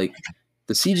stuff, like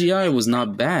the CGI was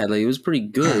not bad. Like it was pretty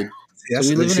good. So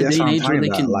we live in a day and age where they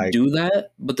can do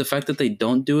that, but the fact that they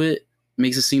don't do it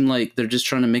makes it seem like they're just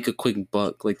trying to make a quick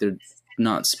buck. Like they're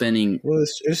not spending. Well,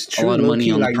 it's true. lot of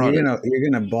money low-key, on the like product. you're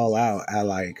gonna ball out at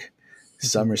like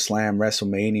SummerSlam,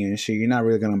 WrestleMania, and shit. You're not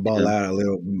really gonna ball out at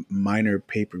little minor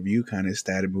pay-per-view kind of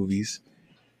static movies.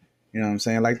 You know what I'm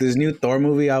saying? Like this new Thor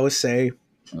movie, I would say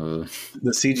the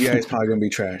CGI is probably gonna be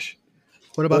trash.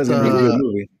 What But about it's gonna be a good the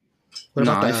movie. what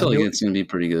No, about I the feel like new, it's gonna be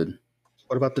pretty good.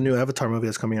 what about the new Avatar movie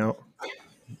that's coming out?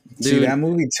 See, Dude. that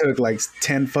movie took like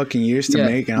 10 fucking years to Yeah,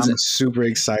 make, and I'm exactly. super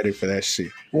excited for that shit.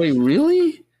 Wait,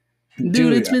 really? Dude,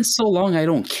 Dude, it's been so long. I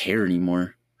don't care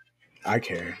anymore. I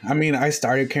care. I mean, I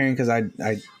started caring because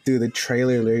dude, the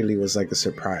trailer literally was like a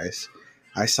surprise.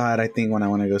 I saw it, I think, when I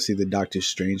want to go see the Doctor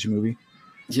Strange movie.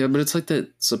 Yeah, but it's like that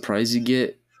surprise you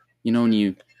get, you know, when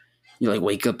you like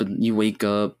wake up and you're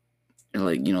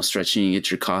like, you know, stretching, you get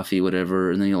your coffee,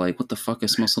 whatever, and then you're like, what the fuck? I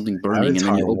smell something burning, and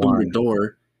then you Avatar open the 1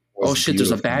 door. was Oh shit!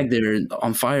 There's a beautiful. bag there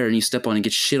on fire, and you step on it and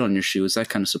get shit on your shoe. It's that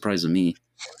kind of surprise to me.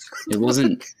 It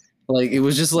wasn't like it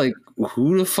was just like,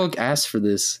 who the fuck asked for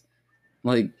this?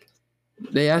 Like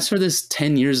they asked for this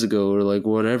 10 years ago or like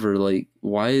whatever. Like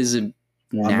why is it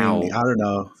now? I mean,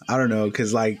 I don't know,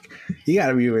 because like you got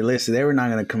to be realistic. They were not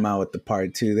going to come out with the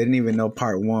part 2. They didn't even know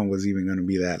part 1 was even going to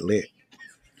be that lit.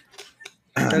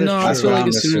 No, I That's feel what like I'm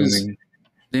as soon as assuming.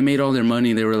 they made all their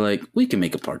money, they were like, we can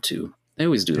make a part 2. They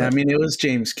always do Yeah, I that. mean, it was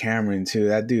James Cameron too.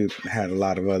 That dude had a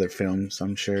lot of other films,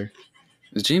 I'm sure.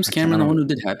 Is James Cameron the one who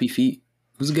did Happy Feet?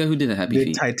 Who's the guy who did Happy Did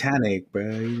Feet? Titanic,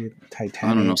 bro. He did Titanic.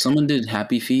 I don't know. Someone did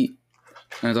Happy Feet.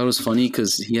 And I thought it was funny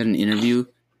because he had an interview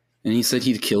and he said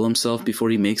he'd kill himself before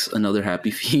he makes another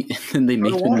Happy Feet. And then they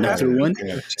make another one.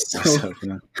 Yeah, check So- myself, you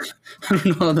know. I don't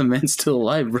know how the man's still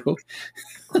alive, bro.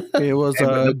 It was Hey,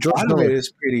 but the George plot of it Miller.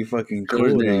 is pretty fucking cool.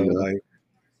 George though. Miller. Like,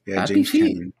 yeah, Happy James Feet?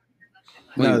 Cameron.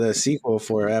 Wait. No, the sequel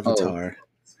for Avatar.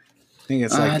 I think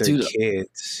it's like their dude.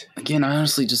 kids. Again, I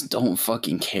honestly just don't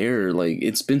fucking care. Like,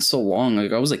 it's been so long.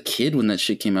 Like, I was a kid when that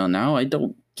shit came out. Now I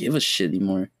don't give a shit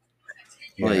anymore.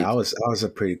 Yeah, Like- I was a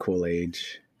pretty cool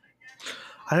age.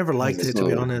 I never liked it, to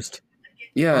be So- honest.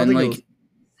 Yeah, I and think it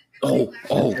like,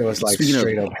 oh, It was like speaking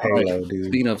straight of, up Halo, dude.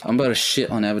 Speaking of, I'm about to shit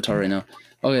on Avatar right now.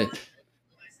 Okay,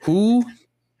 who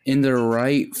in their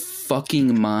right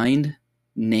fucking mind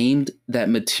named that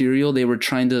material they were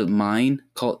trying to mine?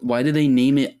 Why did they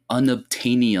name it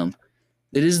unobtainium?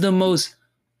 It is the most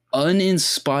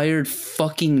uninspired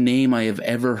fucking name I have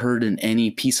ever heard in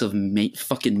any piece of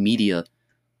fucking media.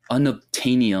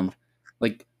 Unobtainium.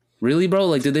 Like, really, bro?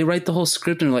 Like, did they write the whole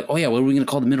script and they're like, oh yeah, what are we gonna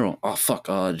call the mineral? Oh fuck,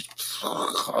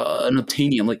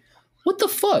 unobtainium. Like, what the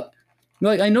fuck?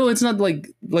 Like, I know it's not like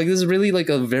this is really like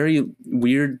a very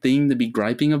weird thing to be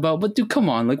griping about, but dude, come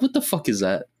on, like, what the fuck is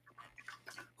that?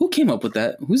 Who came up with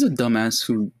that? Who's a dumbass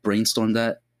who brainstormed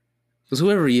that? Because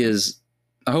whoever he is,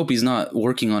 I hope he's not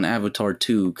working on Avatar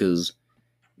 2, because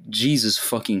Jesus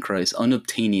fucking Christ,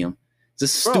 unobtainium. It's the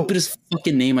stupidest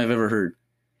fucking name I've ever heard.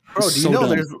 Bro, it's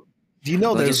do you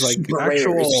know there's like super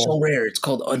actual rare. It's so rare. It's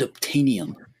called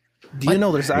unobtainium. Do you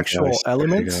know there's actual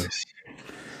elements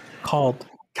called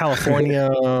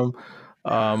Californium,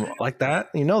 like that?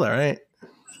 You know that, right?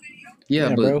 Yeah,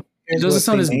 but bro. it doesn't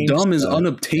sound as dumb as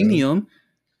unobtainium.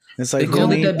 It's like they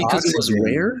called it that because it was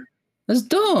rare. That's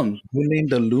dumb. Who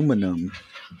named aluminum?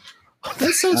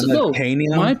 That sounds no.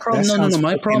 My problem. No.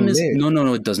 My problem is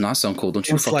no. It does not sound cool. Don't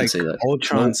you fucking say that.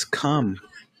 Ultron's cum.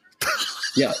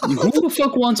 Yeah, who the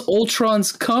fuck wants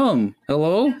Ultron's cum?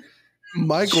 Hello,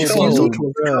 Michael.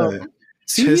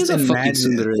 See, he's a fucking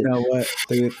Cinderella. You know what,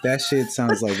 dude? That shit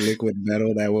sounds like liquid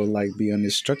metal that will like be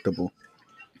indestructible.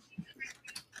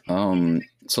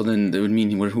 So then it would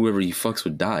mean whoever he fucks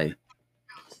would die,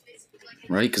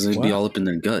 right? Because it'd be all up in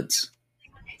their guts.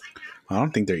 I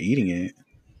don't think they're eating it.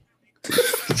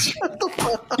 Shut the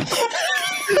fuck up.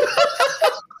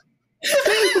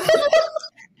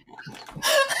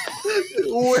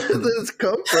 Where did this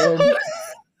come from?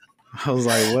 I was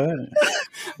like, what?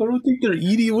 I don't think they're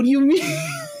eating. What do you mean?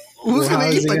 Who's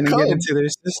gonna eat the cum? Get into their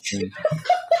system?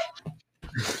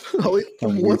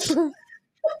 What's that?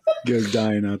 Girls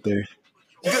dying out there.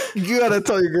 You gotta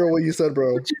tell your girl what you said,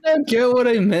 bro. Did you not get what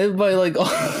I meant by like?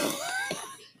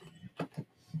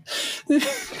 I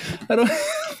don't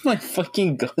have my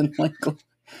fucking gun, Michael.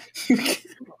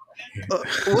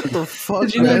 What the fuck?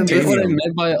 Did you not get what I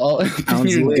meant by all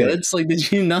your guts? Like,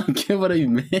 did you not get what I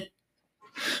meant?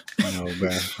 No, bro.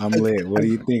 I'm lit. What do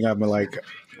you think? I'm like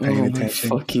paying attention.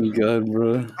 My fucking god,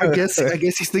 bro. I guess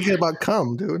he's thinking about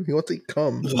cum, dude. He wants to eat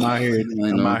cum.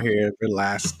 I'm out here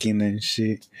relaxing and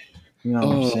shit. You know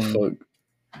what I'm saying? Fuck.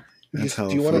 Do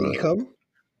you want to eat cum?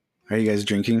 Are you guys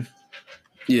drinking?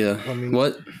 Yeah. I mean,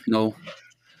 what? No.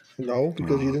 No,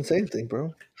 because you didn't say anything,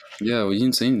 bro. Yeah, well, you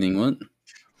didn't say anything. What?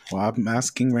 Well, I'm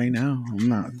asking right now. I'm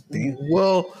not. Damn.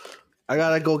 Well, I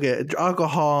gotta go get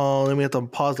alcohol. Then we have to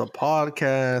pause the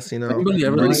podcast. You know, everybody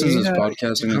ever listens to this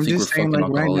podcast and think we're fucking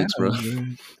alcoholics, bro.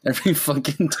 Every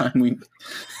fucking time we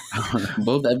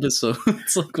both episodes,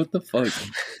 it's like, what the fuck?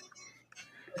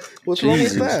 What's wrong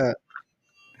with that?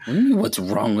 What do you mean, what's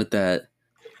wrong with that?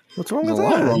 What's wrong with that?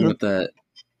 There's a lot wrong with that.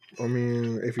 I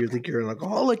mean, if you think you're an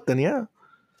alcoholic, then yeah.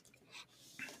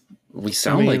 We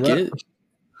sound like it.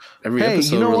 Every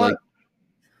episode, you know we're what?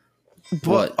 Like,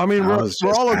 what? I mean, we're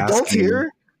all adults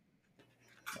here.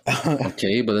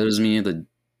 Okay, but that doesn't mean that.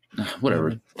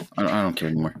 Whatever. I don't care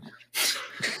anymore.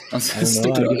 I'm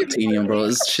stupid titanium, bro.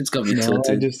 This shit's got me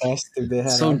tilted. I just asked if they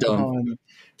had so dumb.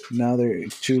 Now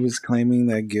Chu was claiming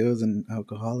that Gil's an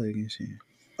alcoholic and shit.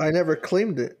 I never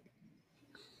claimed it.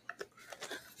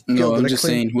 No, I'm just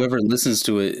saying whoever listens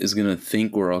to it is gonna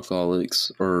think we're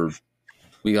alcoholics or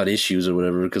we got issues or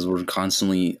whatever because we're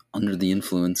constantly under the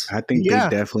influence. I think they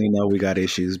definitely know we got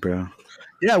issues, bro.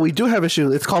 Yeah, we do have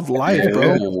issues. It's called life,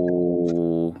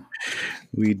 bro.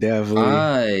 We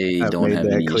definitely. I don't have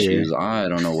any issues. I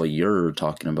don't know what you're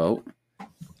talking about. I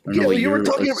don't know what you're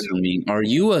assuming. Are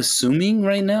you assuming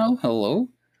right now? Hello?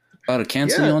 About to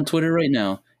cancel you on Twitter right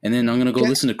now. And then I'm going to go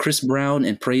listen to Chris Brown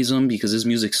and praise him because his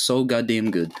music's so goddamn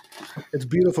good. It's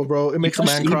beautiful, bro. It makes a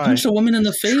man cry. You punched a woman in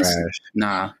the face? Trash.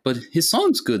 Nah, but his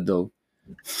song's good, though.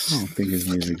 I don't think his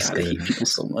music's good. I hate people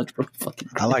so much, bro. Fucking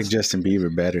I like Justin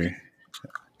Bieber better.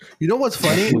 You know what's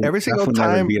funny? Every single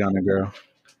time... never beat on a girl.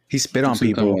 He spit on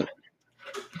people.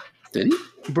 Did he?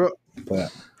 Bro.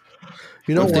 But,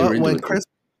 you know what?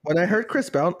 When I heard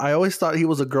Chris Brown, I always thought he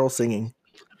was a girl singing.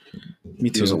 Me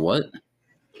too. He was a what?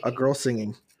 A girl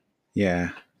singing. Yeah.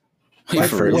 Like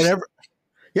whenever,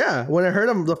 when I heard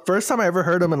him, the first time I ever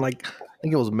heard him in like, I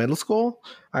think it was middle school,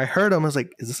 I heard him, I was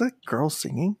like, is this a girl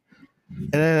singing?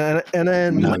 And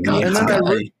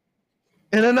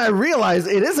then I realized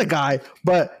it is a guy,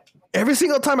 but every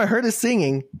single time I heard it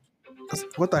singing,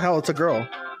 what the hell, it's a girl.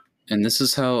 And this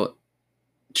is how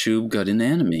Chube got into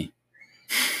anime.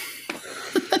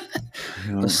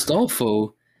 You know,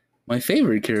 Astolfo, my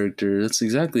favorite character. That's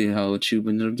exactly how Chub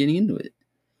ended up getting into it.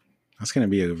 that's gonna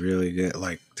be a really good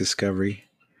discovery.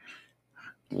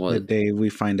 The What? day we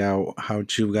find out how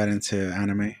Chub got into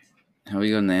anime. How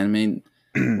he got an anime?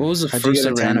 What was the How'd you first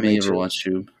get ever into anime you anime, ever Chub? watched,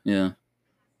 Chub? Yeah.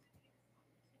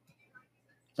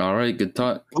 All right, good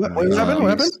talk. What he's happened? a What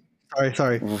happened? beast.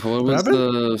 Sorry. What What was happened?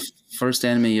 the first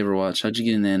anime you ever watched? How'd you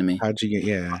get into anime? How'd you get?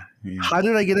 Yeah. How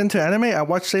did I get into anime? I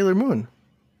watched Sailor Moon.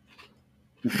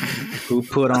 Who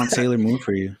put on Sailor Moon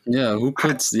for you? Yeah, who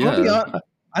puts? I'll be Yeah, hon-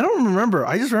 I don't remember.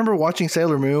 I just remember watching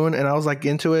Sailor Moon, and I was like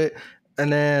into it.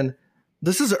 And then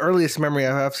this is the earliest memory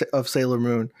I have of Sailor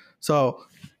Moon. So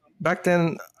back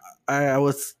then, I think I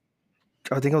was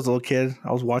a little kid.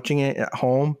 I was watching it at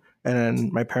home, and then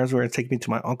my parents were going to take me to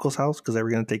my uncle's house because they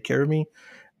were going to take care of me.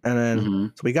 And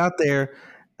then so we got there,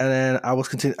 and then I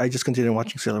just continued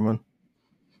watching Sailor Moon.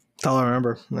 That's all I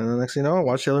remember. And then the next thing you know, I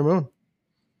watched Sailor Moon.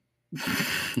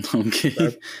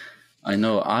 Okay. I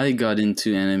know I got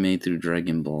into anime through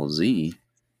Dragon Ball Z.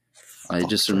 I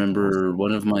just remember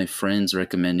one of my friends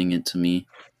recommending it to me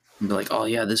and be like, oh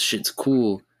yeah, this shit's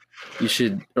cool. You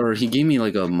should, or he gave me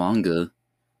like a manga,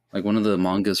 like one of the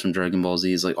mangas from Dragon Ball Z.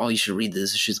 He's like, oh, you should read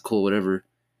this. This shit's cool, whatever.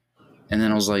 And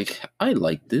then I was like, I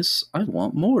like this. I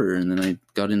want more. And then I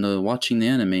got into watching the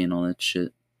anime and all that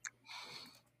shit.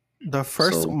 The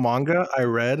first manga I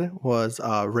read was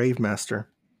Rave Master.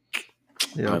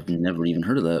 Yeah, I've never even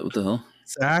heard of that. What the hell?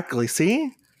 exactly.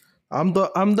 See, I'm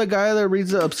the guy that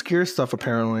reads the obscure stuff.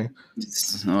 Apparently,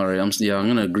 All right, I'm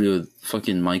gonna agree with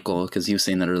fucking Michael because he was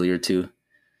saying that earlier too.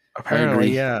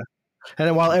 apparently, yeah. And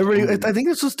then while everybody, I think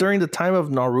this was during the time of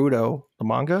Naruto, the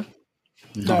manga.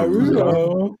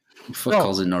 Naruto. Who fuck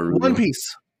calls it Naruto? One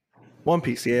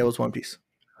Piece. Yeah, it was One Piece.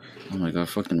 Oh my god,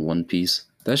 fucking One Piece.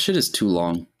 That shit is too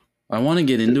long. I want to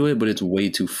get into it, but it's way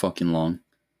too fucking long.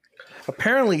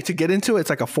 Apparently, to get into it, it's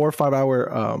like a 4 or 5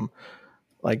 hour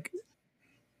like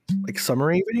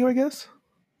summary video, I guess.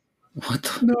 What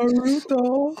the?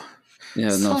 Naruto.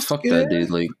 Yeah, no, fuck that, dude.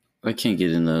 Like, I can't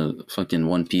get into fucking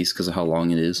One Piece because of how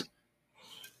long it is.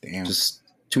 Damn. Just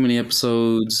too many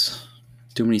episodes,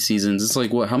 too many seasons. It's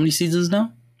like, what, how many seasons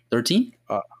now? 13?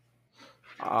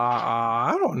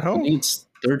 I don't know. I think it's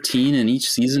 13, and each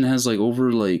season has like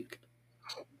over like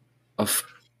a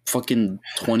fucking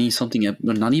 20 something,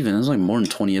 not even, it's like more than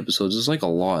 20 episodes. It's like a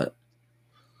lot.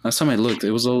 Last time I looked,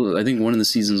 it was, I think one of the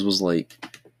seasons was like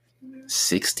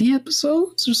 60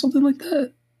 episodes or something like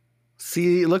that.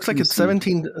 See, it looks like it's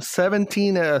 17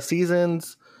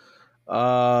 seasons,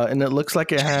 and it looks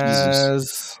like it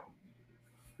has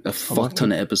a fuck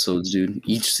ton of episodes, dude.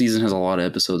 Each season has a lot of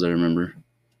episodes, I remember.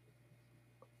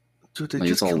 Dude, they Like,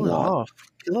 just it's a kill it lot. off.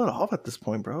 Kill it off at this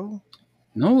point, bro.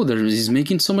 No, he's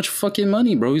making so much fucking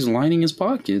money, bro. He's lining his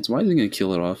pockets. Why is he gonna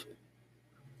kill it off?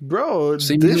 Bro,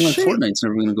 Same this reason like shit, Fortnite's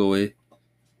never gonna go away.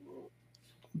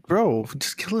 bro,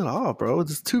 just kill it off, bro.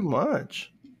 It's too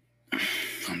much.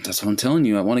 That's what I'm telling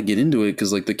you. I want to get into it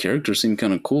because like the characters seem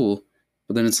kind of cool,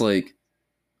 but then it's like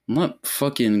I'm not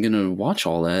fucking gonna watch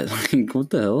all that. Like, what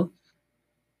the hell?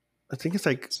 I think it's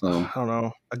like I don't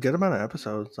know, a good amount of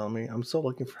episodes on me. I'm still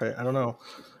looking for it. I don't know.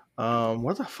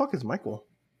 Where the fuck is Michael?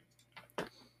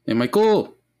 Hey,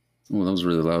 Michael! Oh, that was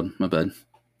really loud. My bad.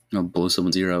 I'll blow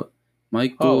someone's ear out.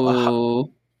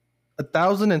 Michael!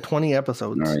 1,020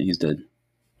 episodes. All right, he's dead.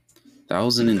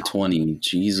 1,020.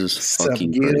 Jesus What's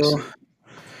fucking up, Christ. Gil?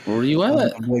 Where are you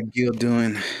at? What Gil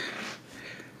doing?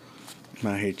 I'm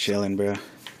out here chilling, bro.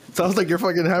 Sounds like you're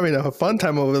fucking having a fun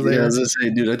time over Yeah, there. as I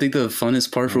say, dude, I think the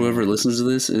funnest part for whoever listens to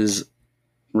this is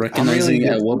recognizing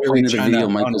at what point of the video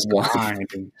Michael's gone.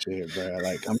 Shit, bro.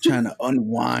 Like, I'm trying to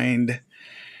unwind.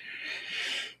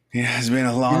 Yeah, it's been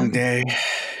a long day.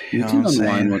 You know can what I'm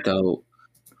unwind saying? without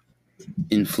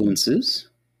influences.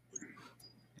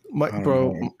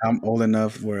 Bro, I'm old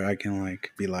enough where I can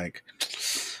like be like,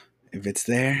 if it's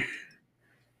there,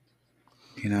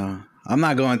 you know, I'm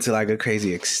not going to like a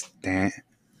crazy extent.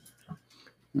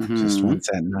 Just once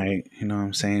at night, you know what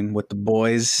I'm saying? With the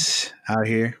boys out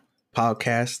here,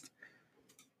 podcast.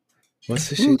 What's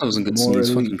the shit? That was a good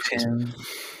sneeze. Fucking face.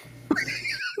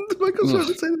 Michael's trying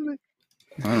to say something.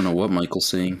 I don't know what Michael's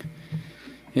saying.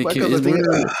 Hey, Michael's, I think,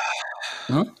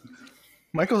 huh?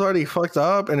 Michael's already fucked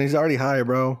up and he's already high,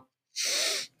 bro.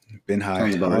 Been high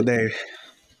Sounds about all right. day.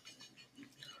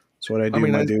 That's what I do,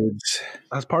 my dudes.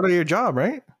 That's part of your job,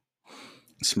 right?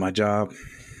 It's my job.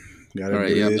 Gotta All right,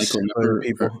 do yeah, this Michael, for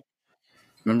people.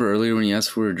 Remember earlier when you asked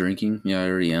if we were drinking? Yeah, I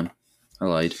already am. I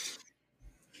lied.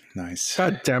 Nice.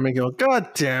 God damn it, Gil. God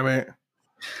damn it.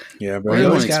 Yeah, bro. I You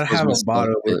don't always wanna gotta expose have a myself,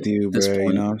 bottle but with you, at this bro. You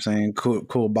point- know what I'm saying?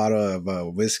 Cool bottle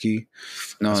of whiskey.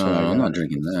 No, That's what I I'm got. not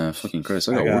drinking that. Fucking Christ,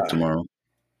 I I got got- work tomorrow.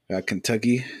 Got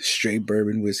Kentucky straight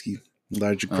bourbon whiskey.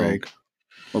 Elijah Oh. Craig.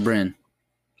 What brand?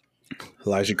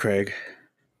 Elijah Craig.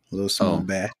 A little small Oh.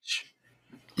 batch.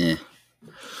 Yeah.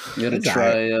 You gotta It's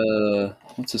try.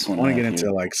 What's this I one? want to I get have into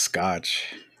here? like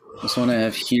scotch. This one I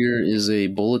have here is a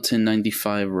Bulletin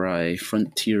 95 Rye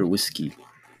Frontier whiskey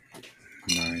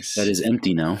Nice. that is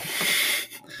empty now.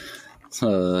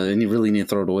 And you really need to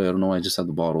throw it away. I don't know why I just had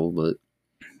the bottle, but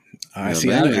I yeah, see.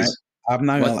 but anyways, I'm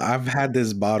not what? gonna. I've had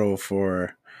this bottle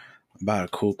for about a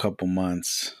cool couple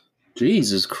months.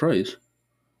 Jesus Christ.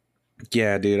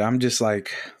 Yeah, dude. I'm just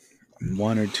like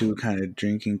one or two kind of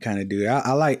drinking kind of dude.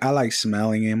 I like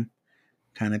smelling him,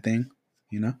 kind of thing.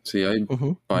 You know. See, I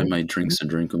Mhm. buy my drinks to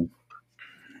drink them.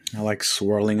 I like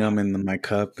swirling them in my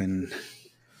cup and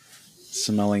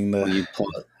smelling the. You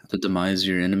plot the demise of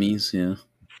your enemies. Yeah.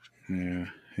 Yeah,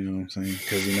 you know what I'm saying?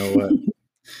 Because you know what?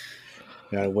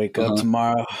 Gotta wake up Uh-huh.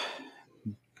 tomorrow.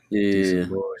 Do Yeah. some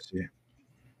bullshit.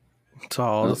 It's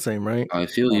all Nope. the same, right? I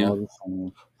feel you. All the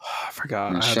time. I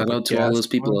forgot. And I had shout go out to all gas those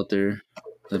people tomorrow. out there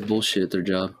that bullshit their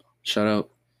job. Shout out.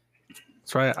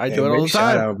 That's right. I Hey, do it all big the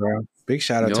shout time. out, bro. Big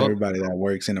shout out to Yup. everybody that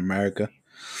works in America,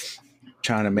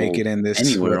 trying to make Well, it in this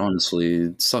anywhere, what- honestly.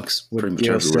 It sucks what pretty much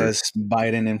Gil everywhere. says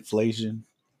Biden inflation.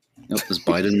 Yep, this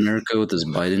Biden America with this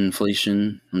Biden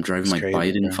inflation. I'm driving It's my crazy,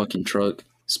 Biden bro. fucking truck,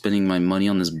 spending my money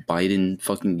on this Biden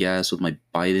fucking gas with my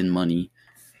Biden money.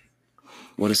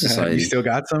 What a society. You still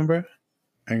got some, bro?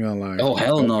 I ain't gonna lie. Oh,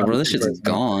 hell no, bro. That shit's First,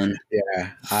 gone.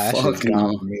 Yeah, that Fuck shit's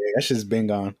gone no. for me. That shit's been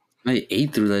gone. I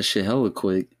ate through that shit hella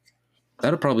quick.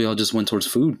 That'll probably all just went towards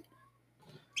food.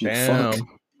 Damn.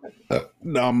 Fuck.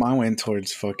 No, mine went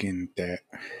towards fucking that.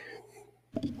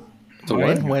 So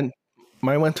what?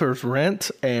 Mine went towards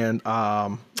rent, and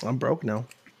I'm broke now.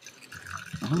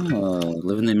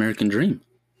 Living the American dream.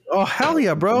 Oh hell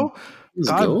yeah, bro! Let's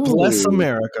God go. bless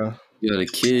America. You got a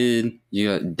kid. You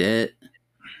got debt.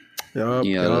 Yup,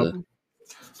 You got a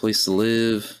place to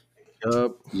live.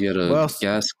 yup. You got a Well,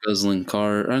 gas guzzling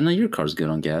car. I know your car's good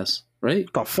on gas,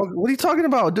 right? The fuck? What are you talking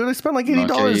about, dude? I spend like $80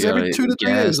 you got every a 2 to 3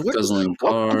 gas years. guzzling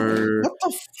car, What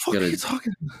the fuck got are a- you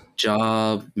talking about?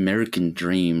 job, American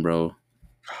dream, bro.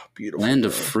 Beautiful. Land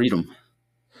of bro. freedom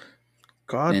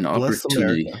God and bless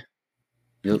opportunity. America.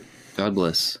 Yep. God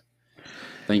bless.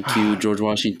 Thank you, George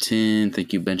Washington.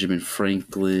 Thank you, Benjamin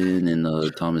Franklin and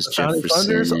Thomas Founding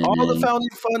Jefferson. funders, all the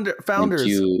and founders. Thank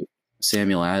you,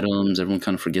 Samuel Adams. Everyone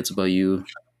kind of forgets about you.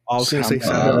 I was gonna say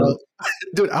Samuel Samuel. L.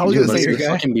 Dude, I was You gonna must say be a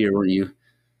fucking beer, weren't you?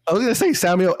 I was gonna say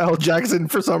Samuel L. Jackson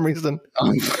for some reason.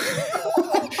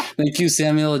 Thank you,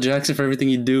 Samuel L. Jackson, for everything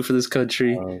you do for this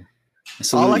country. I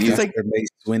salute All I can you. say- After Mace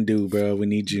Windu, bro, we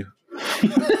need you.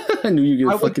 I knew you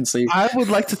were I gonna would- fucking say. I would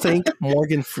like to thank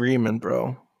Morgan Freeman,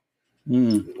 bro.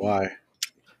 Why?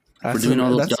 For doing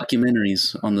all those that's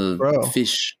documentaries on the Bro.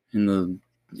 fish and the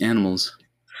animals.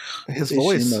 his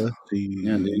voice.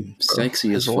 Yeah, dude. Sexy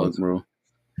His as fuck, voice. bro.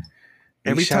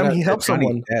 Every Shout time out he to helps Johnny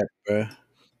someone. Depp, bro.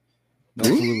 That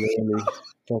Who? fool literally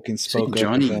fucking Say spoke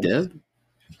Johnny up against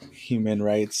Depp? human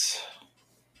rights.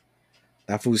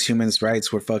 That fool's human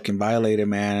rights were fucking violated,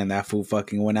 man, and that fool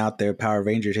fucking went out there, Power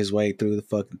Rangered his way through the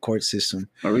fucking court system.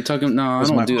 Are we talking? No, I That's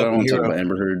don't my do. I don't want to fucking talk hero. about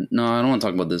Amber Heard. No, I don't want to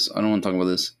talk about this. I don't want to talk about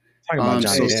this. Talking about I'm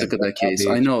Johnny so Depp, sick of that bro. case.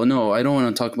 I know. No, I don't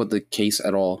want to talk about the case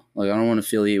at all. Like, I don't want to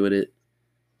affiliate with it.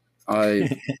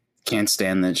 I can't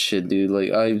stand that shit, dude.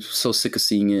 Like, I'm so sick of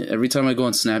seeing it. Every time I go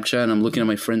on Snapchat and I'm looking at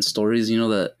my friends' stories, you know,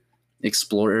 that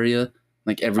explore area?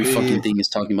 Like, every fucking thing is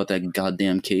talking about that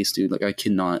goddamn case, dude. Like, I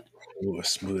cannot. Ooh,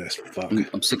 smooth as fuck.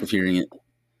 I'm sick of hearing it.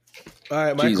 All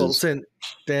right, Michael. Jesus.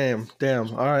 Damn.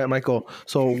 All right, Michael.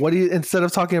 So, what do you instead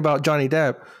of talking about Johnny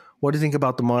Depp, what do you think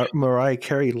about the Mariah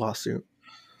Carey lawsuit?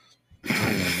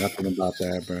 I know nothing about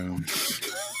that, bro.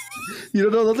 You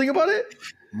don't know nothing about it,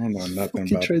 I don't know nothing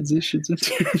about that. transitions.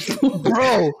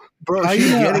 bro. How she's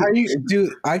you know, getting, how you,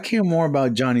 dude, I care more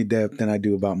about Johnny Depp than I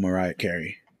do about Mariah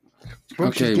Carey. bro,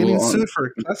 Okay, she's getting well, sued for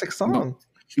a classic song.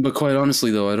 But quite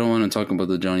honestly, though, I don't want to talk about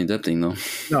the Johnny Depp thing, though.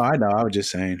 No, I know. I was just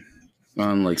saying.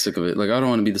 I'm like sick of it. Like, I don't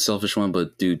want to be the selfish one,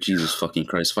 but dude, Jesus fucking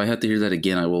Christ. If I have to hear that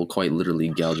again, I will quite literally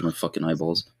gouge my fucking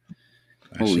eyeballs.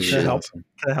 That Holy shit shit. was Help. awesome.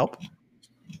 Can I help?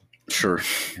 Sure.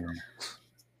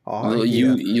 Oh,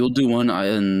 You'll do one,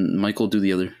 and Michael do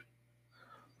the other.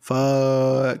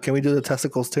 Fuck. Can we do the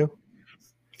testicles too?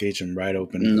 Gauge him right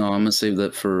open. No, I'm gonna save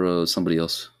that for somebody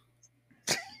else.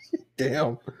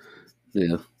 Damn.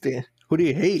 Yeah. Who do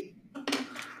you hate?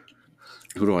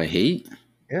 Who do I hate?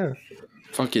 Yeah.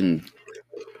 Fucking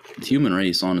human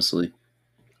race, honestly.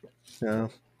 Yeah.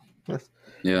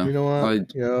 Yeah. You know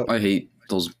what? Yeah. I hate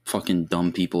those fucking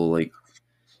dumb people. Like,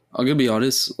 I'm gonna be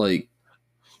honest. Like,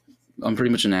 I'm pretty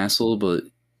much an asshole, but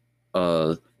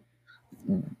the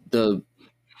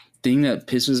thing that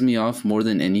pisses me off more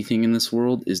than anything in this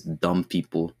world is dumb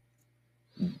people.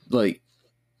 Like,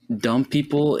 dumb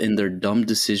people and their dumb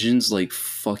decisions like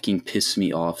fucking piss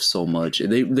me off so much.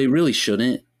 They really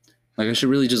shouldn't. Like, I should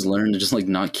really just learn to just like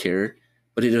not care,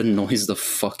 but it annoys the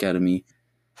fuck out of me.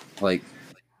 Like,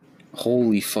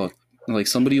 holy fuck. Like,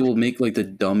 somebody will make like the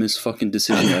dumbest fucking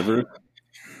decision ever,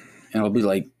 and I'll be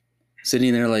like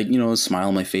sitting there like, you know, smile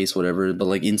on my face, whatever, but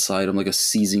like inside I'm like a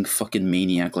seizing fucking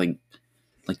maniac. Like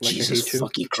Jesus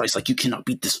fucking Christ, like, you cannot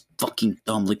be this fucking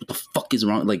dumb. Like, what the fuck is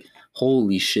wrong? Like,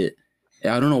 holy shit.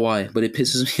 I don't know why, but it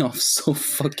pisses me off so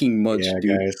fucking much, yeah,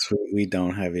 dude. guys, we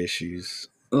don't have issues.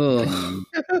 Ugh.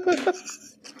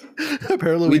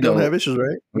 Apparently we don't have issues,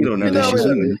 right? We don't have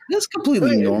issues. That's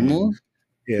completely normal.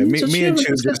 Yeah, me and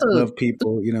Chu just love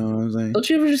people, you know what I'm saying? Don't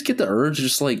you ever just get the urge,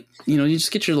 just like, you know, you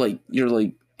just get your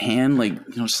hand, like,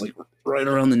 you know, just like right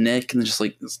around the neck and then just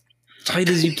like as tight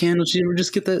as you can? Don't you ever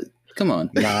just get that? Come on.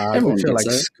 Nah, everyone I feel like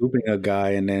that. Scooping a guy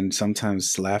and then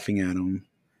sometimes laughing at him.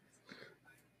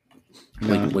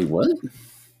 Like, wait, what?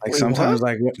 Like, sometimes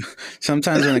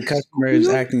when a customer is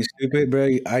acting stupid,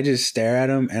 bro, I just stare at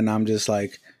him and I'm just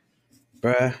like,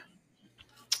 bruh,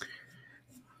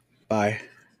 bye.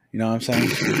 You know what I'm saying?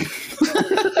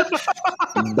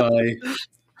 Bye.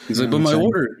 He's like, but my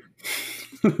order.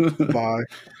 Bye.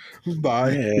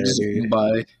 Yeah, dude.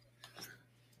 Bye.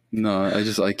 No,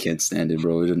 I can't stand it,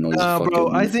 bro. It annoys the fuck bro, out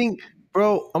of me. I think,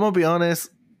 bro, I'm gonna be honest.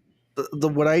 The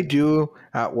what I do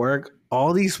at work,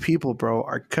 all these people, bro,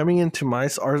 are coming into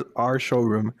our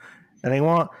showroom, and they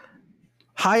want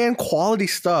high end quality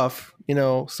stuff. You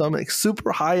know, some like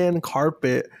super high end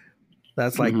carpet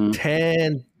that's like $10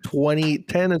 and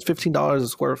 $15 a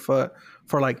square foot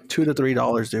for like $2 to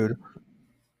 $3, dude.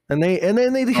 And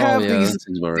then they have these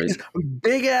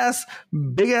big ass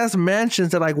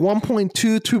mansions at like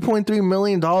 $2.3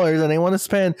 million, and they want to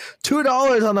spend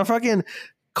 $2 on a fucking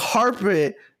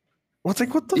carpet. What the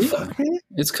fuck, man?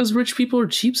 It's because rich people are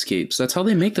cheapskates. That's how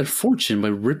they make their fortune, by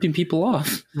ripping people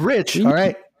off. Rich, all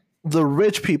right? The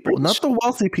rich people, not the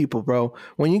wealthy people, bro.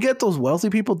 When you get those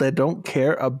wealthy people that don't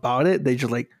care about it, they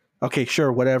just like, okay,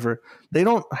 sure, whatever. They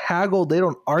don't haggle. They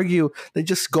don't argue. They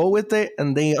just go with it,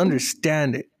 and they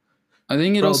understand it. I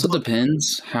think it also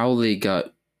depends how they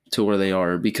got to where they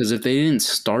are. Because if they didn't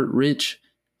start rich,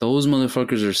 those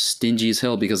motherfuckers are stingy as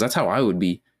hell. Because that's how I would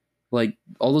be. Like,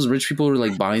 all those rich people are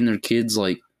like buying their kids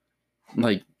like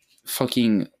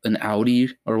fucking an Audi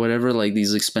or whatever, like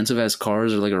these expensive ass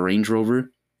cars, or like a Range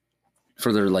Rover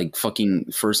for their like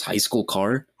fucking first high school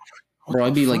car. Bro,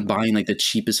 I'd be like buying like the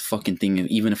cheapest fucking thing,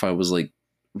 even if I was like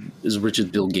as rich as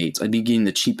Bill Gates. I'd be getting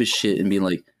the cheapest shit and be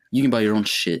like, you can buy your own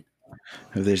shit.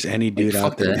 If there's any dude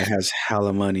out there that has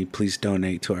hella money, please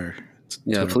donate to our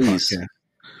please.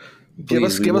 Give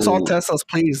us all Teslas,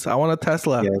 please. I want a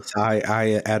Tesla. Yes,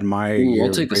 I admire you.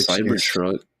 I'll take the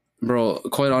Cybertruck. Bro,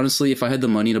 quite honestly, if I had the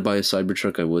money to buy a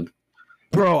Cybertruck, I would.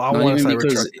 Bro, I want a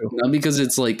Cybertruck too. Not because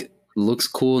it's like looks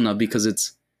cool, not because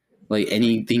it's like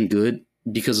anything good,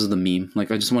 because of the meme.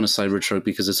 Like, I just want a Cybertruck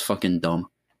because it's fucking dumb.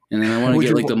 And then I want to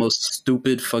get like the most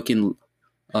stupid fucking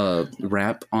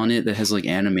wrap on it that has like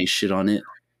anime shit on it.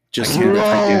 Just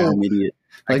I'm an idiot.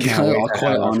 Like,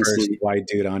 quite honestly, white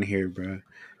dude on here, bro.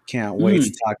 Can't wait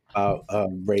to talk about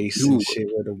race and shit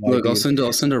with a white dude.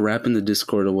 I'll send a rap in the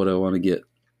Discord of what I want to get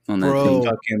on that thing.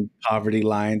 Fucking poverty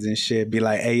lines and shit. Be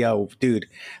like, hey yo, dude,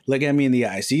 look at me in the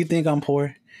eyes. Do you think I'm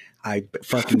poor? I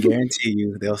fucking guarantee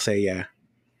you they'll say yeah.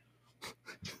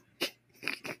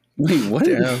 Wait, what?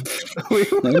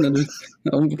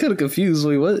 I'm kind of confused.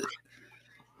 Wait, what?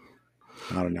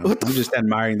 I don't know. I'm just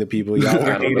admiring the people y'all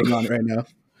are hating on right now.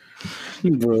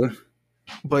 Bro.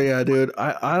 But yeah, dude,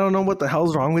 I don't know what the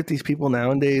hell's wrong with these people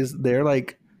nowadays. They're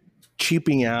like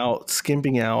cheaping out,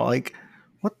 skimping out. Like,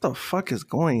 what the fuck is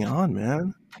going on,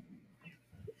 man?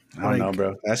 I don't know,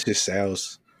 bro. That's just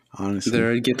sales, honestly.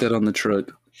 There, I'd get that on the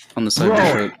truck, on the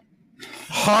Cybertruck.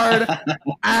 Hard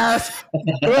ass,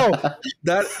 bro.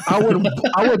 That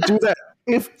I would do that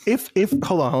if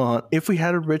hold on. If we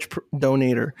had a rich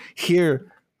donator here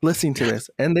listening to this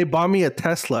and they bought me a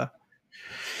Tesla,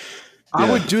 I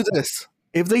would do this.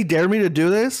 If they dare me to do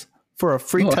this for a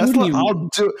free Tesla, I'll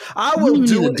do. I will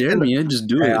do it. Dare me? I just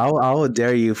do it. I will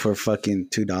dare you for fucking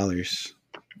 $2.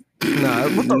 Nah,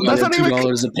 that's not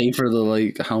 $2 to pay for the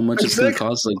like how much it's gonna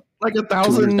cost, like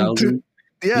 1,000.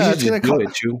 Yeah, it's gonna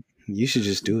cost you. You should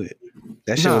just do it.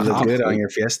 That shit would look good on your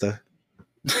Fiesta.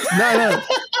 No.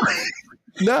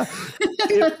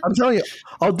 I'm telling you,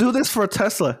 I'll do this for a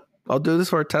Tesla. I'll do this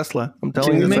for a Tesla. I'm Can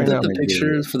telling we you this make right that now. the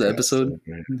picture for the episode?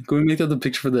 Can we make that the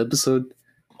picture for the episode?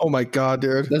 Oh my god,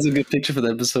 dude. That's a good picture for the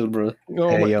episode, bro. Oh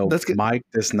Hey, my, yo, that's good. Mike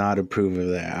does not approve of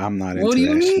that. I'm not into What do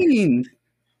you that shit. mean?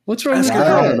 What's wrong Ask with your I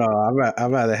girl. don't that? know.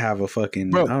 I'd rather have a fucking.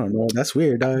 Bro. I don't know. That's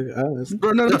weird, dog.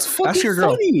 Bro, no. That's fucking Ask your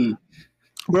girl. funny.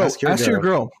 Bro, Ask your ask your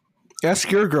girl.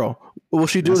 Ask your girl. Will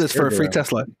she do Ask this for your a free girl.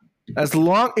 Tesla? As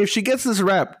long if she gets this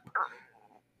rap,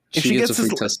 if She gets a free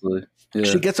this, Tesla. Yeah.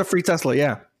 she gets a free Tesla.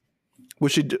 Yeah.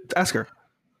 Would she do, ask her?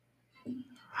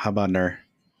 How about her?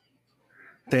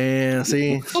 Damn.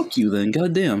 See. Fuck you then.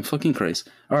 Goddamn. Fucking Christ.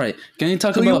 All right. Can you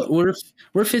talk So you- about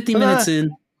we're 50 minutes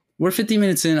in. We're 50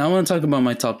 minutes in. I want to talk about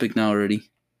my topic now already.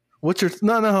 What's your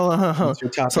no? What's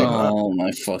your topic? So, Oh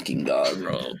my fucking god,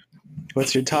 bro.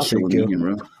 What's your topic, Killing Gil? me,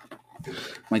 bro.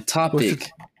 My topic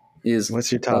is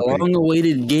What's your a topic?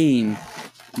 long-awaited game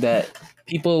that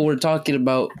people were talking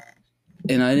about,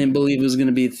 and I didn't believe it was going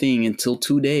to be a thing until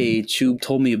today. Chube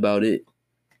told me about it,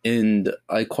 and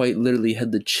I quite literally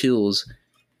had the chills.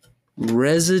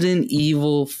 Resident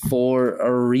Evil 4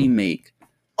 a remake.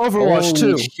 Overwatch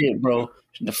Holy 2. shit, bro.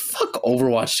 The fuck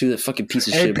Overwatch 2, that fucking piece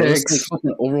of shit, bro. Apex. It's like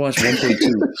fucking Overwatch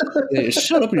 1.2. Yeah,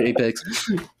 shut up, your Apex.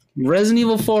 Resident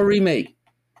Evil 4 remake.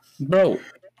 Bro,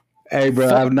 Hey, bro,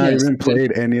 Fuck I've not yes, even dude.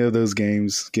 played any of those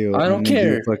games, Gil. I don't I'm gonna be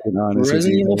care. fucking honest with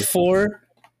Resident you, Evil bro. 4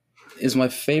 is my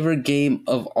favorite game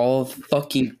of all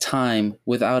fucking time,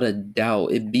 without a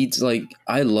doubt. It beats, like,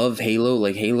 I love Halo.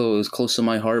 Like, Halo is close to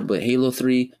my heart, but Halo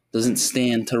 3 doesn't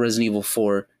stand to Resident Evil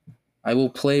 4.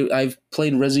 I've played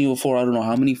Resident Evil 4 I don't know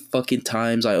how many fucking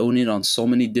times. I own it on so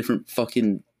many different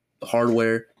fucking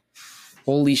hardware.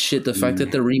 Holy shit, the fact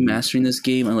that they're remastering this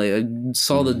game, and like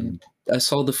I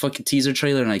saw the fucking teaser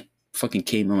trailer and I fucking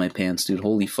came in my pants, dude.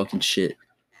 Holy fucking shit.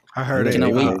 I heard I it.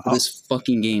 cannot wait I'm for this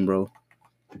fucking game, bro.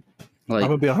 Like,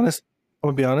 gonna be honest.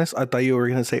 I thought you were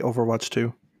gonna say Overwatch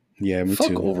 2. Yeah, me fuck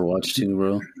too. Overwatch 2,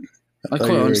 bro. I thought quite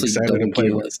you were honestly excited to don't play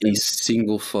give with a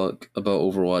single fuck about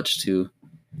Overwatch 2.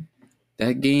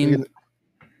 That game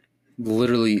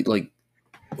literally, like,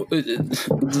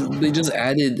 they just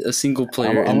added a single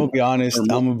player. I'm gonna be honest. or-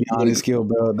 I'm gonna be honest, Gil,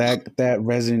 bro. That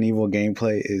Resident Evil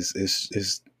gameplay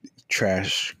is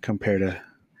trash compared to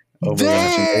Overwatch.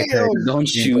 and Apex.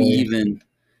 Don't you gameplay. even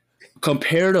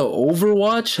compare to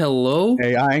Overwatch? Hello.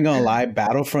 Hey, I ain't gonna lie.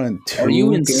 Battlefront 2 Are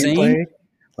you insane? gameplay,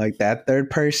 like that third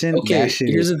person. Okay, that shit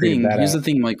here's is the pretty thing. Here's badass. the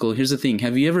thing, Michael. Here's the thing.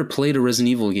 Have you ever played a Resident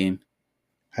Evil game?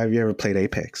 Have you ever played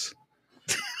Apex?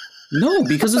 No,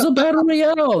 because it's a battle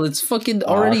royale. It's fucking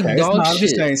already Okay. dog No, I'm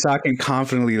just shit. saying, so I can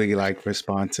confidently like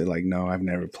respond to like, no, I've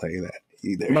never played that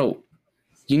either. Bro,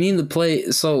 you need to play.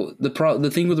 So the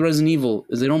thing with Resident Evil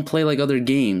is they don't play like other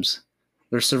games.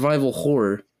 They're survival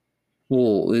horror.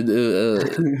 Well,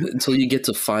 until you get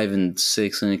to 5 and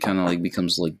 6, and it kind of like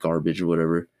becomes like garbage or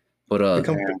whatever. But They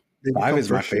 5 become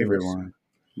is my first favorite shooters. one.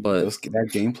 but That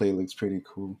gameplay looks pretty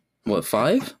cool. what,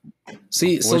 5?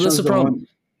 See, so Which that's one's the the problem. one-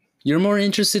 You're more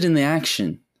interested in the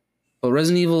action, but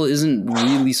Resident Evil isn't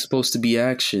really supposed to be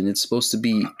action. It's supposed to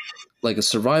be like a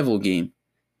survival game,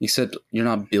 except you're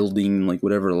not building like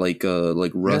whatever, like Rust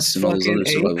That's and all those other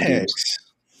fucking survival games. Apex.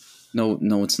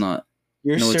 No, it's not.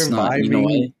 You're No, it's not. surviving You know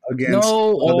why? against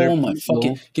No, other oh my people.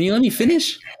 fucking! Can you let me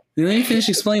finish? Can you let me finish?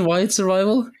 Explain why it's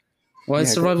survival. Why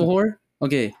it's Yeah, survival horror?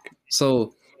 Okay,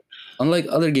 so unlike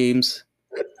other games,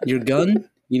 your gun,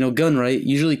 gun, right?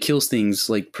 Usually kills things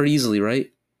like pretty easily,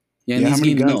 right? Yeah, in Yeah, how these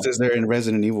many games, guns no. is there in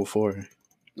Resident Evil 4?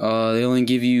 They only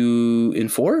give you in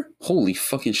 4. Holy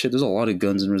fucking shit! There's a lot of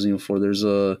guns in Resident Evil 4. There's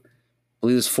I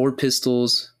believe there's 4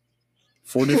 pistols,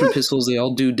 4 different pistols. They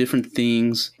all do different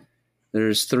things.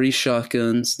 There's 3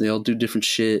 shotguns. They all do different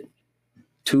shit.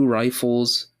 2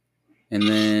 rifles, and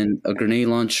then a grenade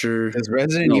launcher. Does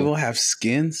Resident No. Evil have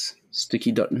skins?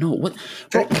 Sticky dart. No, what?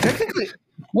 Bro, Technically,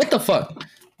 what the fuck?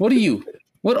 What are you?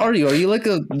 What are you? Are you like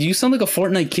a? You sound like a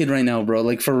Fortnite kid right now, bro.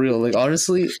 Like for real. Like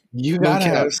honestly, You No gotta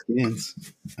cap. have skins.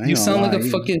 I ain't you gonna sound like a lie.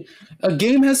 fucking. A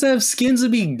game has to have skins to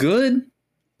be good.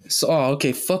 So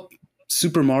okay, fuck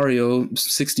Super Mario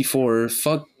 64.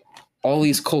 Fuck all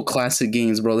these cult classic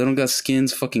games, bro. They don't got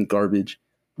skins. Fucking garbage.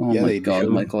 Oh Yeah, my they god, do.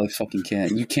 Michael, I fucking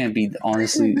can't. You can't be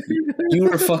honestly. You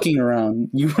were fucking around.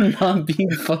 You were not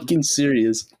being fucking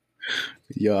serious.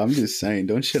 Yo, I'm just saying,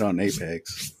 don't shit on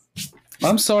Apex.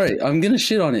 I'm sorry. I'm gonna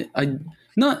shit on it.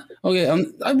 What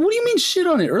do you mean shit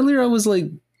on it? Earlier I was like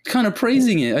kind of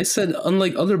praising it. I said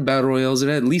unlike other battle royales, it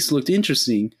at least looked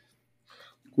interesting.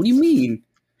 What do you mean?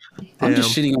 I'm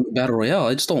just shitting on the battle royale.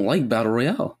 I just don't like battle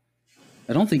royale.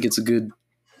 I don't think it's good.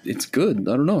 It's good.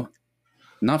 I don't know.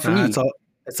 Not for me.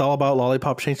 it's all about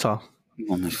Lollipop Chainsaw.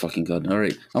 Oh my fucking god! All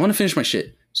right, I want to finish my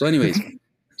shit. So, anyways,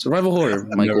 survival horror,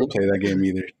 I've never Michael. played that game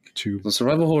either. True. The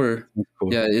survival horror.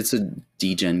 Cool. Yeah, it's a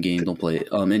degen game. Don't play it.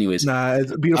 Anyways. Nah,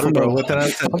 it's beautiful, bro. What did I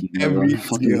say? I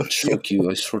fucking choke you.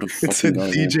 I sort of It's a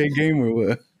fucking DJ game or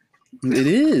what? It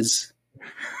is.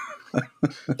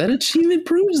 That achievement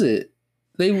proves it.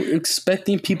 They were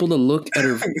expecting people to look at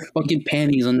her fucking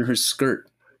panties under her skirt.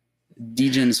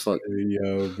 Degen as fuck.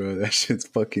 Yo, bro, that shit's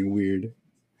fucking weird.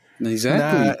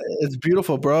 Exactly. Nah, it's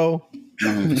beautiful, bro.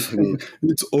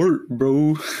 It's art,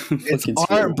 bro. It's Fucking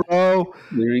art, bro.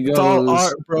 There you go. It's all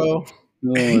art, bro.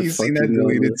 Oh, You seen that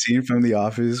deleted scene from The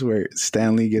Office where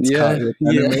Stanley gets caught with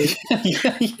anime?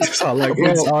 yeah. It's all like, Bro.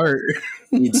 it's art.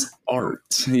 It's art.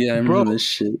 Yeah, I remember Bro. this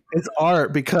shit. It's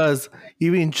art because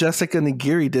even Jessica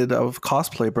Nigiri did of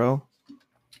cosplay, bro.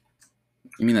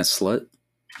 You mean that slut?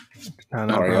 I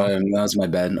know, All bro. right, that was my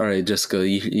bad. All right, Jessica,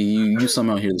 you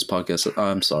somehow hear this podcast.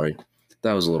 I'm sorry.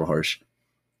 That was a little harsh.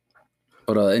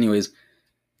 But anyways,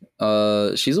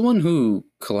 she's the one who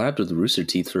collabed with Rooster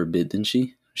Teeth for a bit, didn't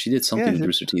she? She did something with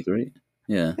Rooster Teeth, right?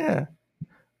 Yeah. Yeah.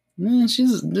 Man,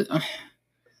 she's...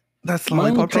 That's My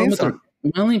only, Lollipop Chainsaw.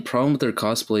 my only problem with their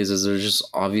cosplays is they're just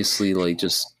obviously like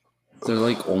they're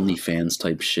like OnlyFans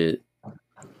type shit.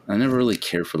 I never really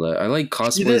care for that. I like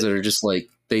cosplays that are just like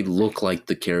they look like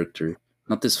the character,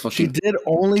 not this She fucking. did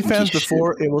OnlyFans shit.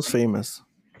 before it was famous.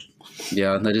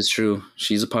 Yeah, that is true.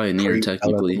 She's a pioneer,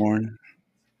 technically. Born.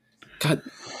 God,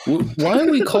 why are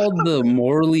we called the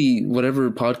morally whatever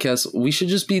podcast? We should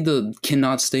just be the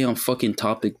cannot stay on fucking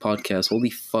topic podcast. Holy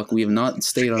fuck, we have not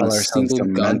stayed on a single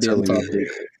goddamn topic.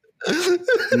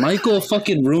 Michael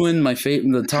fucking ruined my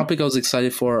the topic I was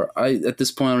excited for. At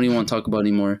this point I don't even want to talk about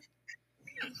anymore.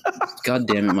 God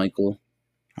damn it, Michael.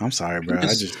 I'm sorry, bro. I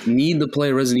just need to play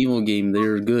a Resident Evil game.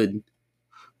 They're good.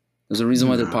 There's a reason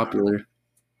why they're popular.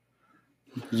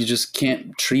 You just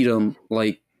can't treat them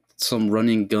like some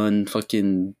running gun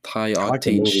fucking high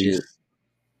octane shit.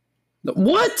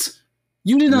 What?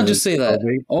 You did not just say that.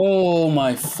 Oh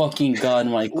my fucking god,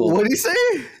 Michael. What did he say?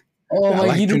 Oh my,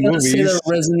 like you the did not say movies. that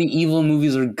Resident Evil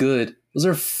movies are good. Those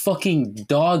are fucking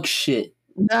dog shit.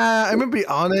 Nah, I'm gonna be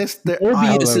honest.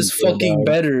 Morbius is fucking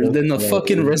better than the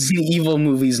fucking Resident Evil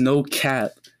movies. No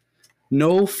cap.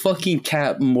 No fucking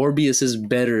cap. Morbius is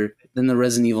better than the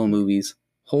Resident Evil movies.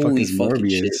 Holy fucking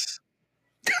shit.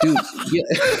 Dude, yeah.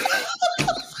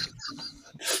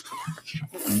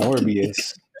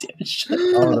 Morbius.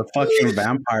 Oh, the fucking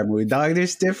vampire movie. Dog,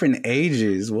 there's different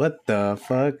ages. What the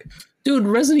fuck? Dude,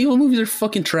 Resident Evil movies are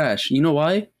fucking trash. You know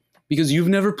why? Because you've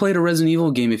never played a Resident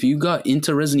Evil game. If you got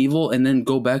into Resident Evil and then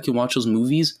go back and watch those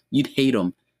movies, you'd hate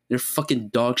them. They're fucking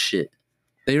dog shit.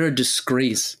 They're a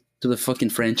disgrace to the fucking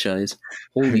franchise.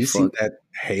 Holy Have you fuck. seen that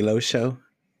Halo show?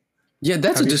 Yeah,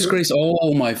 that's a disgrace.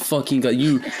 Oh my fucking god.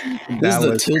 This is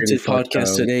the Tilted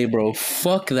podcast today, bro.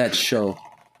 Fuck that show.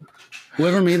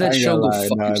 Whoever made that show, go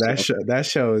fuck yourself. That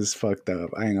show is fucked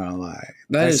up. I ain't gonna lie.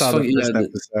 That I is saw fucking, the first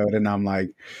episode and I'm like,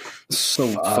 so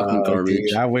fucking garbage.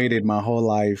 Dude, I waited my whole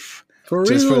life For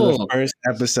just real. for the first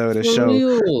episode to show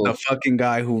the fucking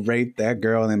guy who raped that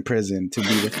girl in prison to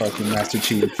be the fucking Master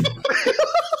Chief.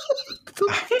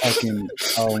 Fucking,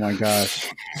 oh my gosh.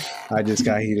 I just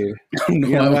got heated.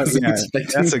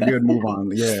 That's a good move on.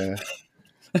 Yeah.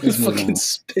 I fucking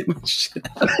spit my shit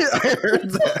out. I heard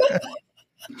that.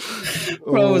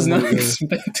 Bro, I was not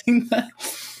expecting that.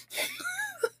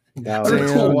 That I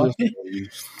don't know why.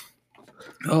 was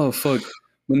Oh fuck!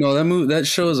 But no, that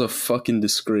show is a fucking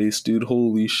disgrace, dude.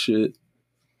 Holy shit!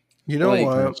 You know Like,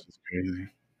 what? crazy.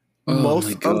 Oh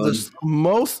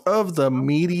Most of the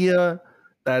media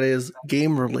that is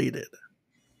game related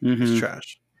is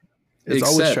trash. It's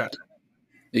always trash.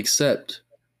 Except,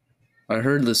 I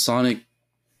heard the Sonic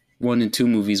 1 and 2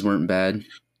 movies weren't bad.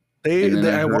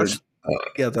 I watched.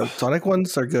 Yeah, the Sonic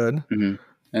ones are good. Mm-hmm.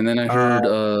 And then I heard.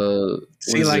 Oh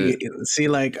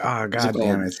god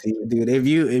damn it, dude! Have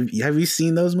you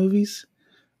seen those movies?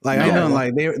 Like, No. I know,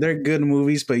 like they're good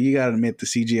movies, but you gotta admit the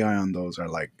CGI on those are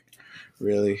like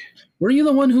really. Were you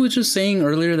the one who was just saying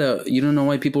earlier that you don't know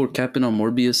why people were capping on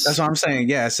Morbius? That's what I'm saying.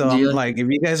 Yeah, so I'm like, if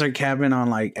you guys are capping on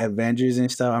like Avengers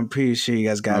and stuff, I'm pretty sure you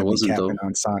guys gotta be capping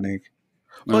on Sonic.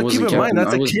 But keep in mind,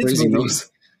 that's a kids movie.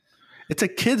 It's a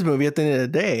kids movie at the end of the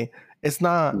day. It's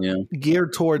not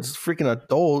geared towards freaking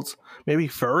adults. Maybe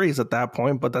furries at that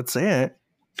point, but that's it.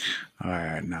 All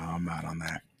right, no, I'm not on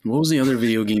that. What was the other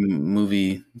video game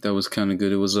movie that was kind of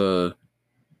good? It was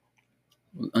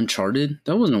Uncharted.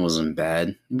 That wasn't bad.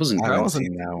 It wasn't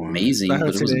amazing, but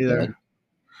it wasn't bad.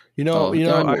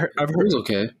 I've heard it was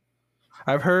okay.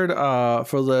 I've heard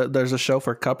there's a show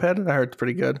for Cuphead. I heard it's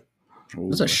pretty good.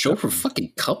 There's a show for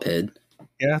fucking Cuphead.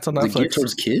 Yeah, it's on Netflix. Netflix. Geared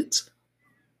towards kids?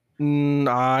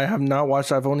 I have not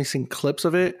watched. I've only seen clips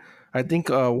of it. I think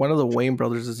one of the Wayne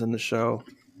brothers is in the show.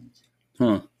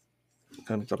 Huh.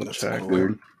 Kind of double That's check.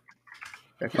 Weird.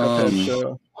 Yeah, Cuphead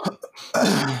show.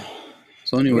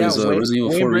 So, anyways, Yeah, Resident Evil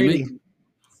Wayne 4 Brady. remake.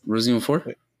 Resident Evil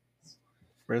 4.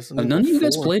 Resident Have none of Evil you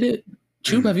guys 4. played it?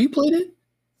 Chube, have you played it?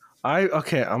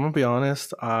 Okay, I'm gonna be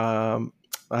honest. I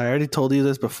already told you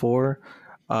this before.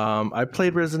 I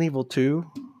played Resident Evil 2,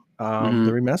 the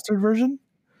remastered version,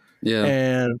 Yeah.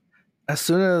 and as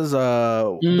soon as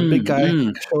the big guy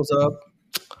shows up,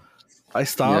 I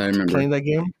stopped remember. playing that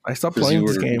game. I stopped Because playing you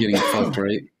this were game. getting fucked,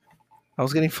 right? I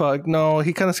was getting fucked. No,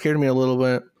 he kind of scared me a little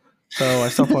bit, so I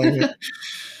stopped playing it.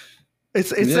 It's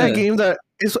that game that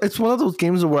it's one of those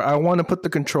games where I want to put the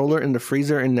controller in the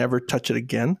freezer and never touch it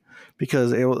again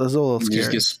because it was a little scary. You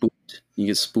just get spooked. You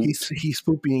get spooked. He's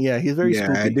spoopy. Yeah, he's very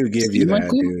spoopy. I do give you See, that,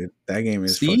 Michael? dude. That game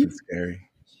is fucking scary.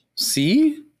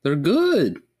 See? They're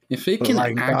good. If it But can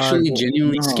like, actually dog,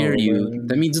 genuinely no, scare you, man.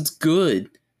 that means it's good.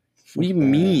 What do you Fuck that.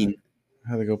 mean? I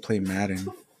had to go play Madden.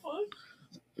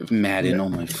 Madden, oh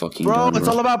my fucking Bro, god. it's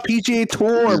all about PGA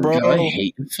Tour, bro.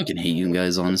 I fucking hate you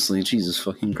guys, honestly. Jesus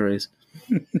fucking Christ.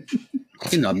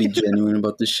 Cannot be genuine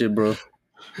about this shit, bro.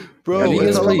 Bro, Have you it's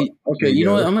guys all played, about- okay, you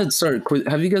know what? I'm gonna start quick.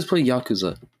 Have you guys played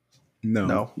Yakuza? No.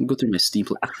 No, Go through my Steam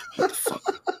play. What the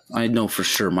fuck? I know for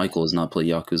sure Michael has not played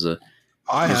Yakuza.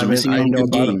 I You're haven't. missing I out on know good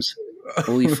about it. games.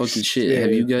 Holy fucking shit. Yeah.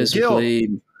 Have you guys Gil.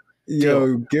 played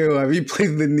Yo, Gil, have you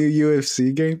played the new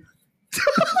UFC game?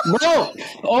 Bro!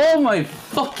 Oh my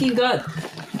fucking god.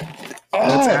 That's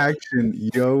Oh, action,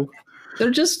 yo.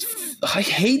 they're just I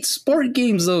hate sport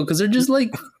games though, because they're just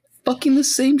like fucking the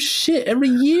same shit every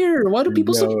year. Why do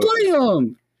people still Yo. play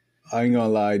them? I ain't gonna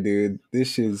lie, dude. This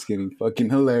shit's getting fucking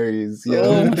hilarious, yo.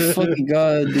 Oh my fucking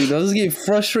god, dude. That was getting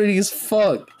frustrating as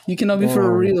fuck. You cannot be for Oh.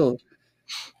 real.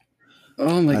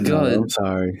 Oh my I know, god. I'm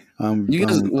sorry. You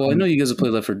guys well, I know you guys have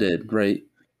played Left 4 Dead, right?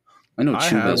 I know I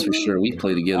Chew have. has for sure. We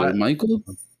play together. Michael?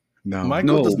 No.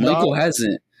 Michael No, does Michael not-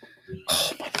 hasn't.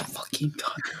 Oh my fucking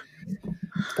god.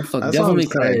 Oh, fuck, That's Devil what May I'm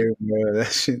Cry. saying, bro.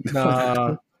 That shit. Nah,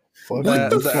 Fuck What that.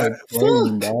 the That's like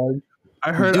playing, fuck? dog.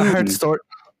 I heard Doom. story.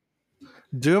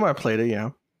 Doom, I played it.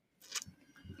 Yeah,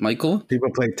 Michael?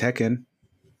 People play Tekken.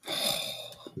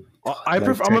 I Like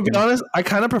prefer. I'm gonna be Tekken. honest. I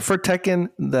kind of prefer Tekken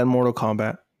than Mortal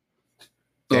Kombat.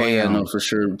 Oh yeah, Damn. no, for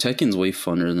sure. Tekken's way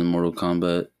funner than Mortal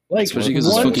Kombat. Like Especially 'cause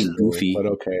it's one, fucking goofy. But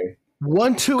okay.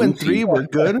 1, 2, and Goofy. 3 were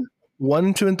good.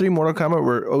 1, 2, and 3 Mortal Kombat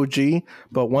were OG,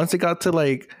 but once it got to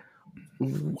like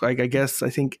I guess I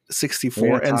think 64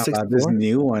 We're and talking about this 64.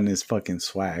 new one is fucking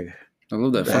swag. I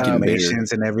love that The fucking bear.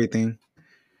 animations and everything.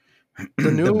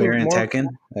 The new the bear in Mortal- Tekken.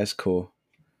 That's cool.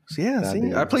 Yeah, That'd see,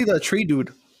 be I played the tree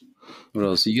dude. What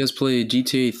else? You guys play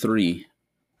GTA 3.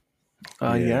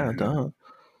 Yeah, Yeah. duh.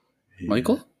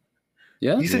 Michael?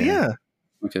 Yeah? You said Yeah.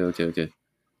 yeah. Okay.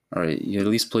 All right, you at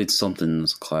least played something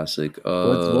that's a classic.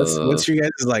 What's your guys'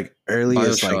 like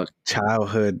earliest BioShock. like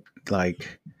childhood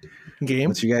like Game.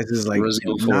 what's your guys' like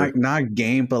Resident Evil 4. not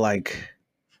game but like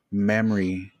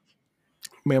memory,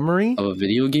 Memory. of a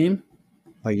video game?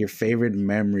 like your favorite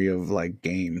memory of like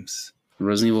games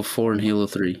Resident Evil 4 and Halo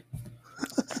 3.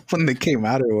 when they came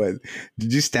out or what?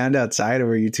 Did you stand outside or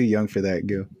were you too young for that,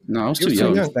 Gil? No, I was You're too too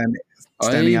young. young.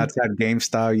 Standing I- outside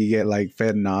GameStop, you get like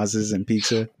fed nozes and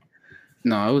pizza.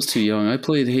 No, I was too young. I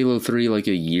played Halo 3 like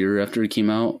a year after it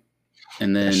came out.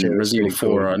 And then That shit was Resident Evil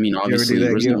pretty 4, cool. I mean, You ever do obviously,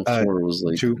 that, Resident Gil? Evil 4 was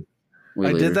like True. way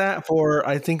I later. did that for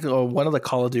I think one of the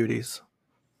Call of Duties.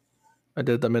 I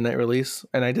did the midnight release,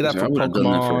 and I did that I for would have done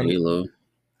that for Pokemon. Halo.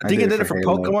 I think I did it for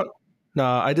Halo. Pokemon. No,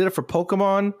 I did it for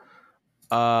Pokemon.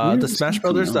 Where The did Smash this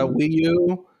come Brothers, that out? Wii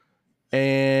U,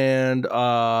 and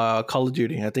Call of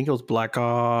Duty. I think it was Black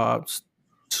Ops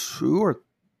 2 or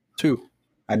 2.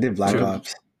 I did Black True.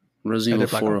 Ops. Resident I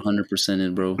Evil did 4 Black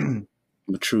 100%ed, bro. I'm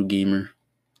a true gamer.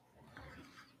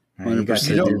 Man, you guys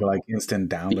 100%. did like instant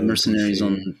downloads. and Mercenaries shit.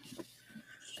 on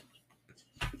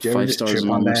Do you ever 5 just stars trip on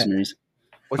on that? Mercenaries.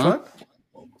 Which Huh?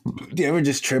 one? Do you ever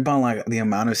just trip on like the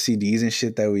amount of CDs and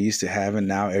shit that we used to have, and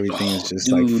now everything is just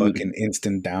Dude. like fucking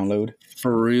instant download?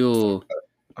 For real.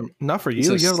 Not for It's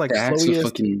you. like You have like stacks of slow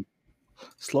fucking.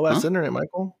 ass Huh? internet,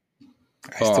 Michael.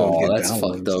 I still Oh, get that's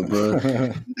fucked up, downloads.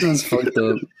 bro. That's fucked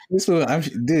up.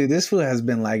 This fool has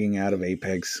been lagging out of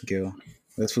Apex, Gil.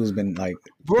 This fool's been like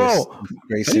Bro, How do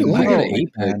racing. you like bro, it at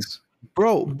Apex?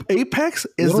 bro, Apex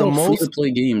is What the a most.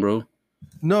 free-to-play game, bro.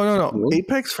 No. What?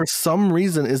 Apex for some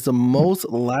reason is the most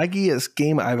laggiest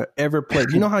game I've ever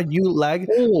played. You know how you lag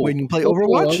Oh, when you play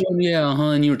Overwatch? Yeah,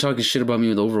 and you were talking shit about me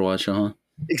with Overwatch,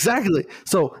 Exactly.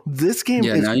 So this game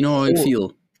Yeah, is now you know how I full-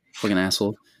 feel. Fucking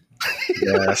asshole.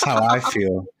 Yeah, that's how I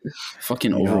feel.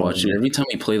 Fucking Yo. Overwatch, dude. Every time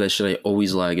we play that shit, I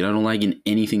always lag, and I don't lag in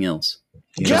anything else.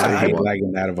 You know, I hate I-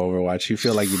 lagging out of Overwatch. You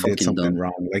feel like you did Fucking something dumb.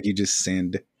 wrong, like you just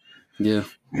sinned. Yeah.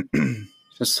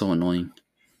 That's so annoying.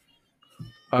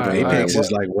 All But right, Apex all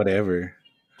is like whatever.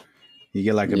 You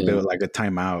get like a Yeah. bit of like a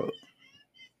timeout.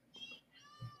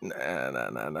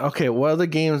 Nah. Okay, what other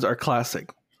games are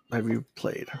classic? Have you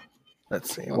played?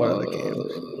 Let's see. What other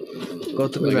games? Go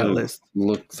through I that gotta list.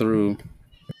 Look through.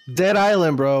 Dead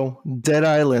Island, bro. Dead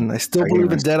Island. I still That game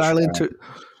believe in is Dead Island trash.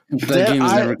 2. That Dead game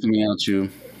is I- never coming out, you.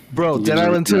 Bro, You Dead guys are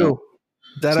Island coming 2. out.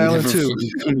 Dead It's Island never 2.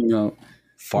 fucking coming out.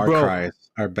 Far Bro. Cry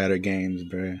are better games,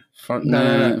 bro. No. Far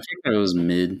Cry was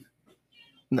mid.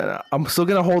 No. I'm still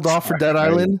going to hold off for Dead Far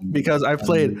Cry Island is- because I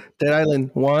played Dead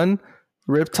Island 1,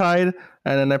 Riptide,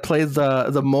 and then I played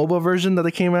the mobile version that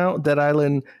came out, Dead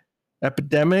Island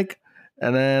Epidemic,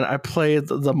 and then I played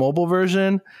the mobile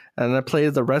version, and then I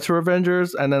played the Retro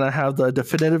Avengers, and then I have the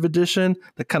definitive edition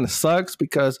that kind of sucks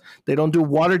because they don't do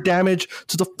water damage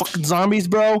to the fucking zombies,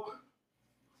 bro.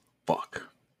 Fuck.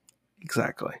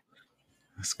 Exactly.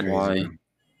 That's crazy. Why? bro.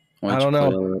 Why'd I don't you play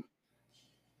know. all that?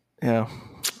 Yeah.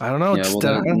 I don't know. Yeah, Just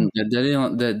well,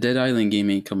 Dead- that Dead Island game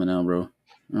ain't coming out, bro.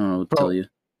 I don't know what to Bro. tell you.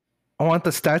 I want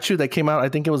the statue that came out. I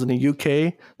think it was in the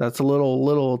UK. That's a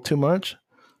little too much.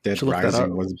 Dead Should look that Rising up.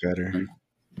 was better.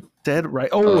 Dead right.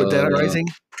 Oh, Dead Uh, Rising.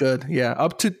 Good. Yeah,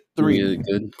 up to 3. Yeah,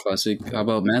 good classic. How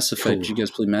about Mass Effect? Cool. You guys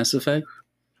play Mass Effect?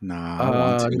 Nah, I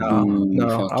want to.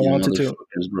 No, I fucking wanted to.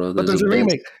 motherfuckers, bro. But there's a best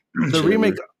remake. The shit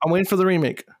remake. ever. I'm waiting for the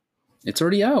remake. It's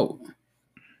already out.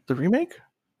 The remake?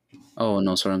 Oh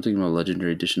no, sorry, I'm thinking about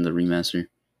Legendary Edition, the remaster.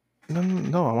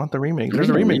 No, I want the remake. You There's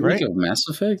a mean remake, right? of Mass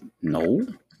Effect? No.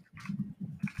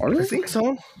 Are I there? think so. I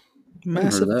haven't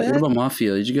Mass heard of that. What Effect? about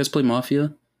Mafia? Did you guys play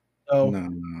Mafia? No.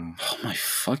 No. Oh my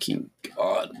fucking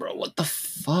god, bro! What the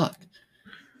fuck?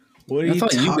 What are I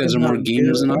thought you guys are more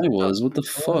gamers than I was. What the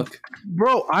fuck?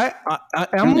 Bro, I'm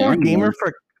Apparently more a I'm gamer more.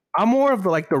 for. I'm more of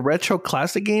the retro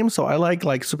classic games, so I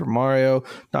like Super Mario,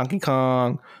 Donkey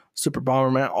Kong, Super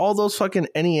Bomberman, all those fucking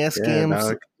NES games.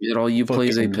 Dog. Yet all you play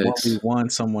is Apex. We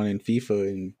want someone in FIFA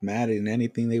and Madden,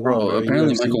 anything they Bro, want.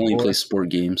 apparently UFC Mike only 4. plays sport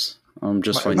games. I'm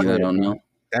just My- finding that out now.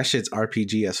 That shit's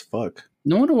RPG as fuck.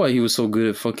 No wonder why he was so good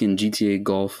at fucking GTA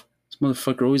Golf. This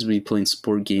motherfucker always be playing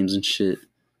sport games and shit.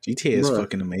 GTA is Bruh.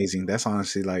 fucking amazing. That's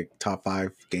honestly like top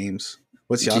 5 games.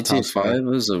 What's y'all GTA top 5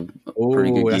 is a Oh,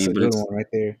 pretty good that's game, a but good it's, one right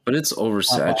there. but it's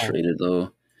oversaturated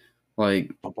though.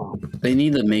 Like On they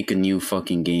need to make a new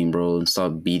fucking game, bro, and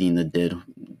stop beating the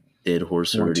dead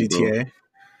horse already, bro. GTA,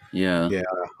 Yeah, yeah,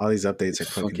 all these updates are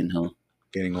fucking fucking hell.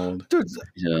 getting old. Dude,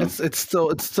 Yeah, it's still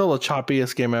the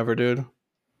choppiest game ever, dude.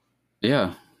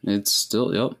 yeah. It's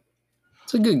still yep.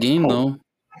 It's a good game though.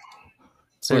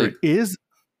 It's There like is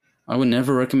I would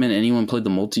never recommend anyone play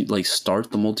the start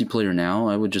the multiplayer now.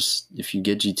 I would just if you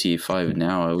get GTA 5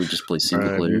 now, I would just play single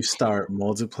Bruh, player. you start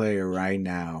multiplayer right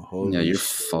now. Holy Yeah, you're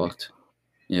shit. fucked.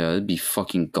 Yeah, it'd be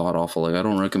fucking god awful. Like I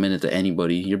don't recommend it to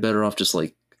anybody. You're better off just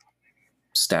like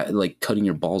cutting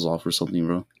your balls off or something,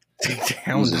 bro.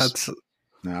 damn. Jesus. That's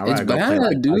Nah, It's I'd go play bad,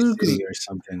 like dude, Vice 'cause- City or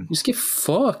something. You just get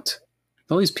fucked.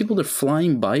 All these people they're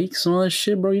flying bikes and all that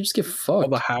shit, bro. You just get all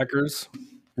fucked. the hackers.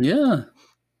 Yeah.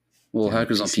 Well, Yeah,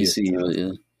 hackers on PC is PC, tough. but yeah.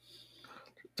 Just,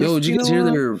 Yo, did you guys know hear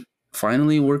what? they're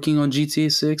finally working on GTA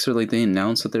 6 or like they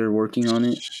announced that they're working on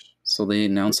it? So they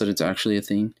announced that it's actually a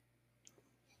thing.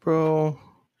 bro?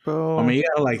 I mean, you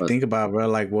gotta like But- think about, bro.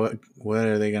 Like, what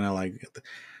are they gonna like?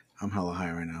 I'm hella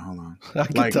high right now. Hold on. I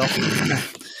can Like, tell.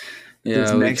 Yeah,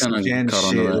 this we next kind of gen caught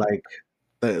on to shit, that. like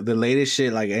the latest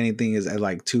shit, like anything is at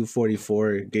like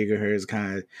 244 gigahertz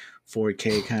kind of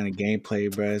 4K kind of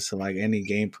gameplay, bro. So like any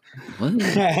game. What?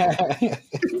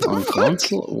 On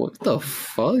console? What the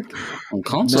fuck? On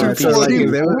console? No, so like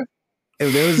PC?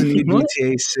 if there was a new What?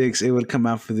 GTA 6, it would come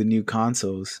out for the new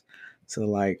consoles. So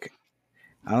like,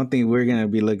 I don't think we're gonna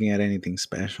be looking at anything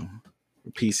special.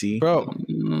 PC, bro.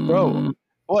 Mm,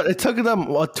 What it took them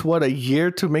what a year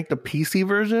to make the PC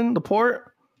version, the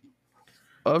port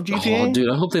of GTA. Oh, dude,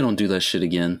 I hope they don't do that shit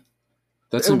again.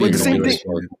 That's gonna But be the same annoying as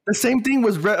thing- fuck. The same thing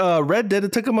was Red Dead.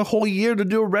 It took them a whole year to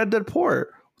do a Red Dead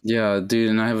port. Yeah, dude,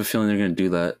 and I have a feeling they're gonna do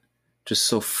that. Just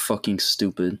so fucking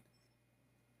stupid.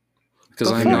 Because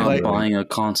The I'm fuck, not like- buying a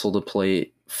console to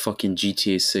play fucking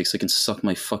GTA 6. I can suck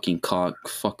my fucking cock.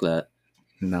 Fuck that.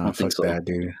 I nah, don't think fuck so. that,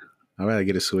 dude. I'd rather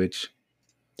get a Switch.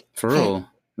 For real.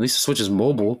 At least the Switch is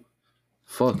mobile.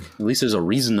 Fuck. At least there's a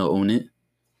reason to own it.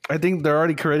 I think they're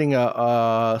already creating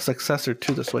a successor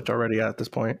to the Switch already at this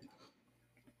point.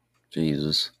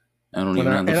 Jesus. I don't When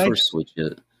even I- have the and I- first Switch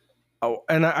yet. Oh,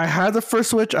 and I had the first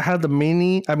Switch. I had the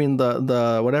mini. I mean the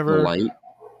The whatever light.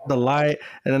 the light,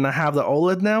 and then I have the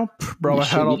OLED now. Pff, bro, I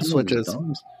Shit, had all you the hear those Switches.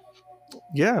 dogs?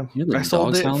 Yeah, You hear I those sold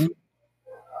dogs it. howling?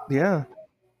 Yeah,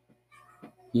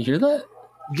 You hear that?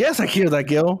 Yes, I hear that,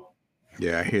 Gil.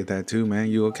 Yeah, I hear that too, man.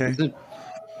 You okay?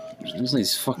 There's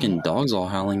these fucking dogs all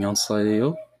howling outside,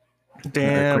 yo.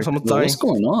 Damn, someone's Yo, dying. what's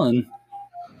going on?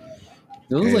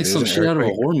 It looks Hey, like there's some an shit out of a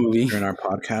earthquake horror movie. during our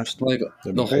podcast. Like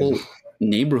That'd be the whole crazy.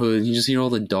 neighborhood, you just hear all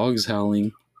the dogs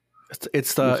howling.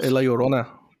 It's the La Llorona.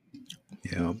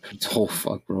 Yeah. Oh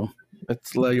fuck, bro!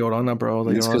 It's La Llorona, bro.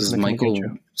 La It's Llorona's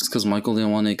because Michael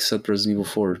didn't want to accept Resident Evil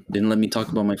 4. Didn't let me talk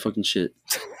about my fucking shit.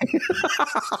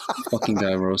 Fucking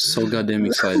guy, bro. So goddamn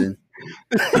excited.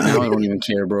 Now I don't even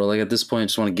care, bro. Like at this point, I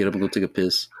just want to get up and go take a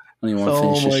piss. I don't even want to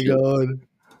finish Oh this my shit. god.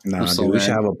 Nah, I'm dude, so we should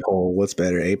mad. have a poll. What's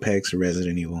better, Apex or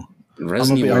Resident Evil?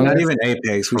 Resident be Or Evil, not even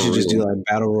Apex. We For should just do real. like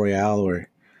Battle Royale or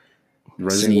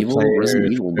Resident Evil, single player,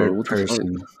 Resident Evil, bro. third What the fuck?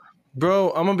 person.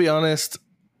 Bro, I'm gonna be honest.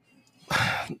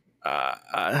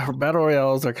 Battle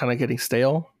royales are kind of getting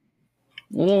stale.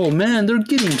 Oh man, they're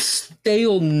getting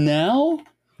stale now.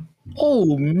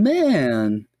 Oh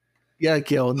man, Yeah,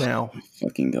 Gil. Now,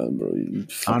 fucking god, bro. You I don't know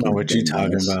fucking what you're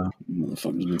talking dumbass. about.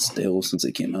 Motherfuckers been stale since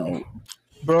they came out.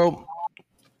 bro.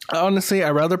 Honestly,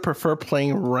 I rather prefer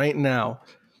playing right now.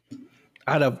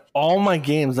 Out of all my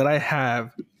games that I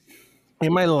have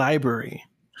in my library,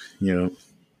 You know,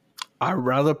 I'd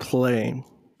rather play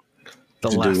The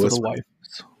Dude, Last of what's- the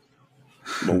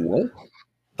Waifus. But what?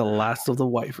 The Last of the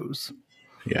Waifus.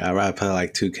 yeah, I'd rather play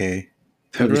like 2K.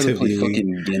 I'd rather play WWE.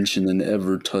 fucking Genshin than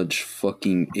ever touch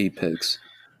fucking Apex.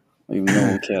 Like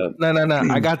no cap.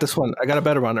 No. I got this one. I got a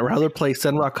better one. I'd rather play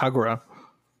Senran Kagura.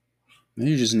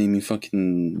 You just name me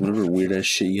fucking whatever weird ass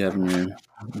shit you have in your.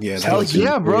 Yeah, that Hell was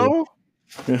yeah, bro.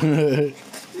 This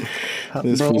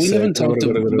Bro, fool we said, haven't talked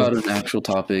about an actual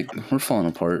topic. We're falling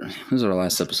apart. This is our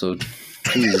last episode.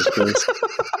 Jesus Christ.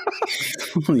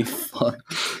 Holy fuck.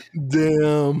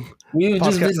 Damn. We've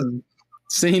just Podcast been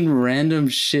saying random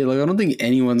shit. Like, I don't think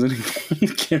anyone's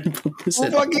gonna care about this Who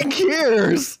at all. fucking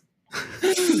cares?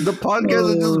 The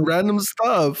podcast is just random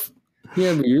stuff.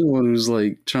 Yeah, but you're the one who's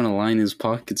like trying to line his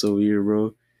pockets over here,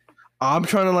 bro. I'm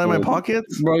trying to line my Oh.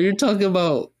 pockets. Bro, you're talking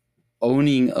about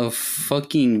owning a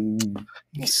fucking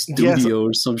studio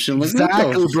or some shit. I'm like, Exactly,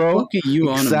 what the bro. fuck are you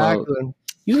on about? Exactly.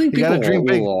 You think You gotta people dream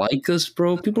big. will like us,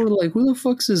 bro? People are like, who the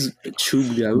fuck's this Chube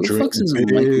guy? Who the Dream fuck's this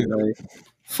big. Michael guy?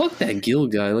 Fuck that Gil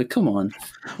guy. Like, come on.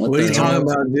 What are the you talking hell?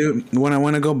 about, dude? When I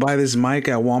went to go buy this mic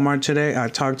at Walmart today, I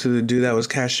talked to the dude that was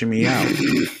cashing me out.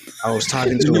 I was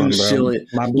talking to You him, didn't shill bro. it.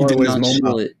 My You boy did was not shill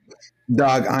Moma. it.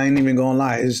 Dog, I ain't even gonna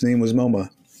lie. His name was Moma.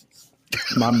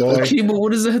 My boy. Okay, but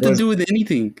what does that have to do with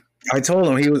anything? I told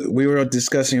him we were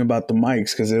discussing about the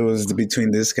mics because it was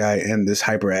between this guy and this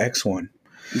HyperX one.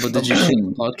 But did you shit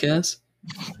the podcast?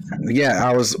 Yeah,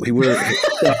 I was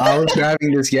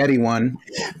grabbing this Yeti one,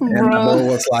 and my boy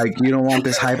was like, "You don't want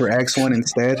this HyperX one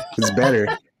instead? It's better."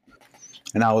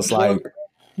 And I was like,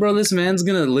 Bro, this man's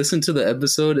gonna listen to the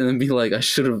episode and then be like, I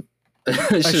should have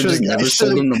just never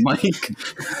sold him the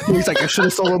mic. He's like, I should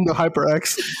have sold him the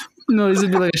HyperX. No, he's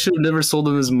gonna be like, I should have never sold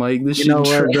him his mic. This "You shit know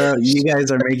what, trash." bro? You guys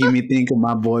are making me think of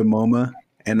my boy Moma,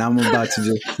 and I'm about to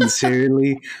just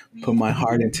sincerely put my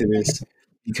heart into this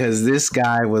because this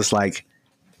guy was like,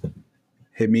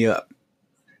 hit me up."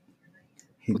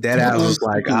 That ass was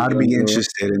like, "I'd be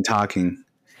interested in talking."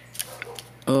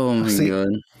 Oh my See- god.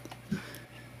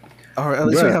 All right, at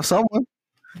least we Bruh. have someone.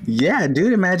 Yeah,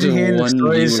 dude, imagine The hearing the one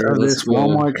stories viewer, of let's this go.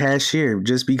 Walmart cashier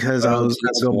just because I was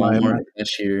It's going to go buy Walmart my.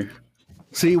 cashier.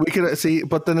 See, we could see,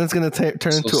 but then it's gonna turn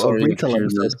So into a sorry to retail hear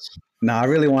episode. this. No, I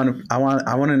really want to. I want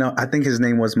to know. I think his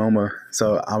name was Moma,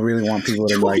 so I really want people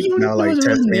to like, You don't like know his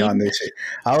test me name? on this shit.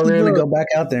 I'll literally Bro. go back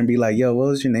out there and be like, "Yo, what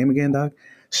was your name again, dog?"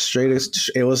 Straight as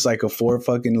it was like a 4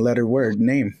 fucking letter word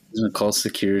name. He's gonna call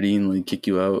security and like kick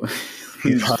you out.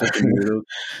 He's He's fucking weirdo.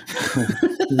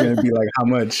 He's gonna be like, "How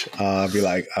much?" I'll be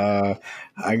like,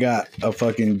 I got a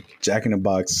fucking Jack in the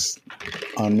Box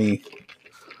on me."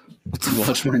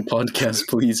 Watch my podcast,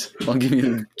 please. I'll give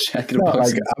you a jacket No, of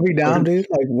box. like I'll be down, dude.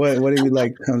 Like what if he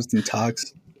like comes to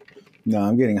talks? No,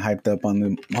 I'm getting hyped up on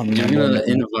the You're gonna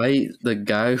invite the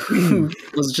guy who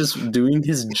was just doing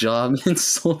his job and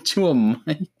sold you a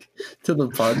mic to the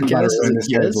podcast as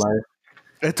a guest? life.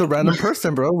 It's a random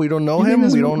person, bro. We don't know You him.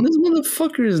 think We don't. This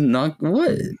motherfucker is not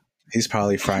what? He's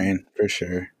probably frightened for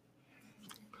sure.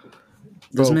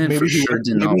 This Bro, man for sure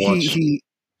did not watch.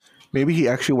 Maybe he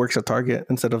actually works at Target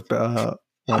instead of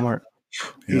Walmart.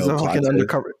 He's Yo, a plot fucking twist.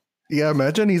 undercover. Yeah,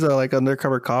 imagine he's a like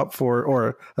undercover cop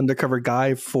or undercover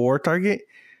guy for Target.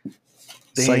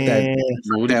 It's like that. Damn.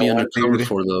 What would he that be one undercover dude.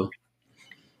 for though?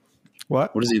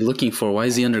 What? What is he looking for? Why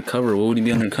is he undercover? What would he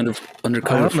be undercover I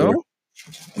undercover don't know.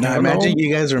 for? Now I don't imagine know.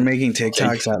 you guys were making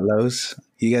TikToks at Lowe's.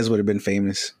 You guys would have been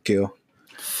famous. Kill.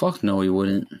 Fuck no, he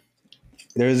wouldn't.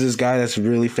 there's this guy that's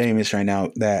really famous right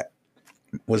now that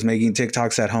was making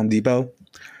TikToks at Home Depot.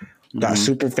 Got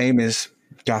super famous,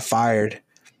 got fired,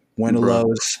 went to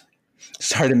Lowe's,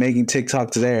 started making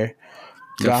TikToks there,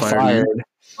 got fired.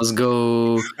 Let's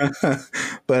go.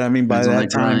 But I mean, by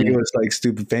that time, he was like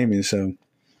stupid famous, so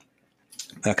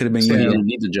that could have been you. you. Didn't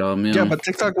need the job, man. Yeah, but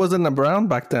TikTok wasn't around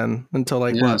back then until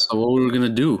like what? So what we were gonna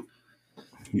do?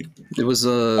 It was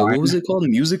what was it called?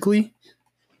 Musical.ly?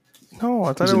 No,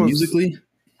 I thought it was Musical.ly.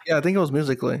 Yeah, I think it was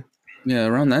Musical.ly. Yeah,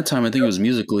 around that time, I think it was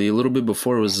Musical.ly. A little bit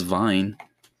before it was Vine.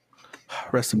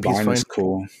 Rest in peace, Vine is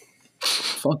cool.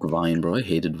 Fuck Vine, bro. I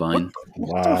hated Vine.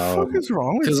 What the fuck is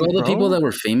wrong with you, Because all the bro? people that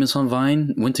were famous on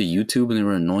Vine went to YouTube and they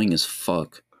were annoying as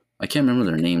fuck. I can't remember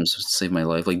their names to save my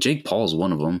life. Like Jake Paul's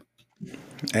one of them.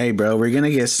 Hey, bro, we're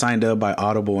gonna get signed up by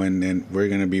Audible, and we're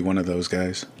gonna be one of those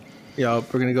guys. Yeah,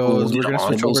 we're gonna go. We're gonna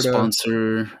switch over to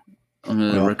sponsor. I'm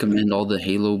gonna recommend all the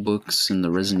Halo books and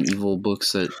the Resident Evil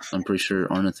books that I'm pretty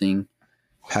sure aren't a thing.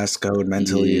 Passcode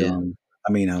mentally.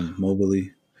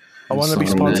 Mobily. I want to be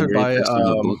sponsored by.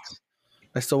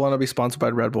 I still want to be sponsored by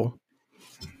Red Bull.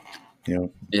 Yeah.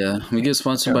 Yeah, we get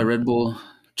sponsored by Red Bull.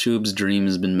 Chube's dream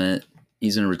has been met.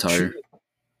 He's gonna retire.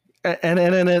 And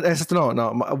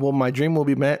no. Well, my dream will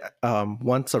be met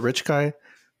once a rich guy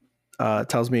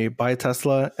tells me buy a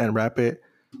Tesla and wrap it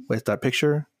with that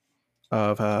picture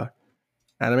of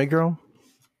anime girl.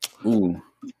 Ooh,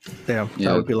 damn,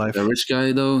 that would be life. The rich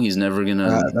guy though, he's never gonna.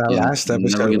 That last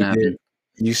episode, happen.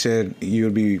 You said you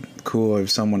would be cool if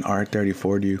someone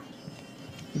R34'd you.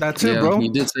 That's it, bro.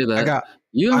 You did say that.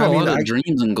 You have a lot of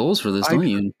dreams and goals for this, don't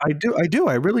you? I do.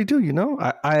 I really do. You know,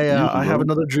 I have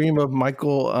another dream of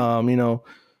Michael.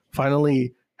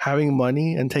 Finally having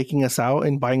money and taking us out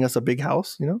and buying us a big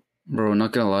house. You know, bro.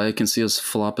 Not gonna lie, I can see us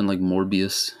flopping like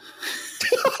Morbius.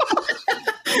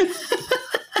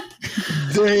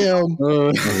 Damn.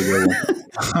 Damn.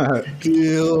 I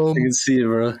can see it,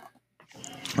 bro.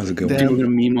 That was a good one. People are gonna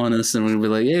meme on us and we're gonna be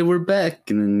like, "Hey, we're back,"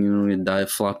 and then we're gonna die,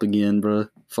 flop again, bro.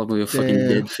 Flop like a fucking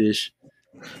dead fish.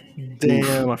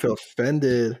 Damn, I feel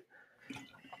offended.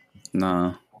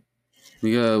 Nah,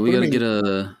 we gotta get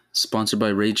a sponsored by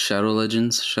Raid Shadow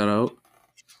Legends. Shout out.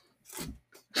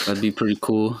 That'd be pretty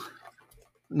cool.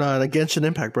 Nah, the Genshin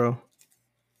Impact, bro.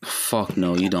 Fuck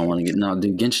no, you don't want to get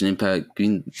dude. Genshin Impact.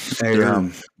 They're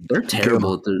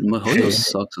terrible. MiHoYo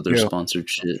sucks with their sponsored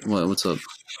shit. What's up?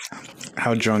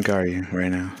 How drunk are you right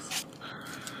now?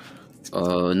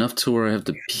 Enough to where I have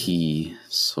to pee.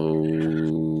 So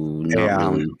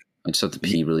not really. I just have to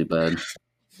pee really bad.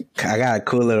 I got a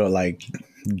cool little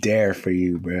dare for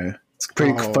you, bro. It's a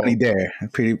pretty funny dare. A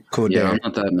pretty cool dare. I'm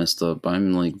not that messed up.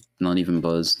 I'm not even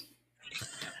buzzed.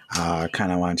 I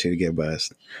kind of want you to get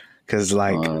buzzed. Because,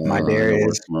 my dare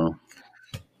is,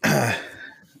 I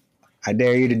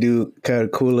dare you to cut a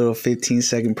cool little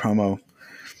 15-second promo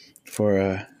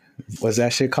for, what's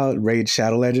that shit called? Raid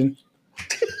Shadow Legend?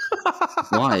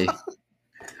 Why?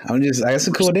 That's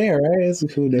a cool dare, right? It's a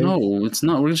cool dare. No, it's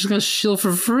not. We're just going to shill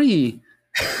for free.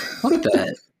 Fuck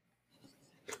that.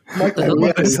 What the hell?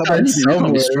 We gotta start somewhere.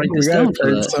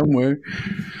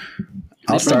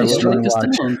 I'll start with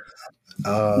Overwatch.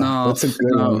 No,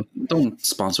 don't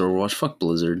sponsor Overwatch. Fuck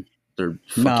Blizzard. They're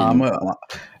fucking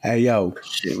hey yo,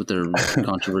 shit with their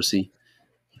controversy.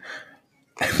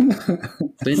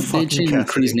 they changed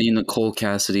Cree's name to Cole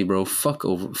Cassidy, bro. Fuck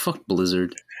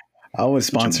Blizzard. I would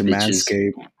sponsor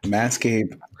Manscaped.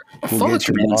 Manscaped will get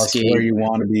your boss where you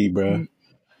want to be, bro.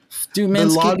 Dude,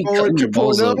 Manscaped be cutting your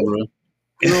balls up, bro.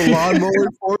 The lawnmower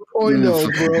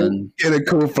 4.0, bro. Get a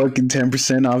cool fucking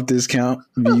 10% off discount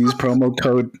if you use promo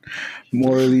code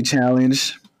Morally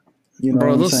Challenge. You know,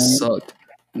 bro, those suck.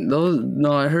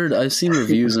 I've seen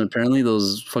reviews and apparently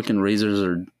those fucking razors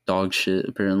are dog shit.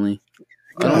 Apparently,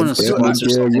 I don't want to sponsor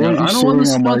something. I don't want to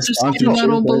sponsor something I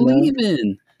don't believe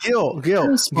in. Gil, have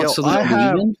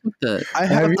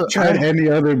you tried any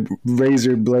other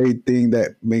razor blade thing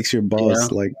that makes your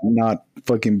balls not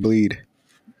fucking bleed?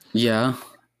 Yeah.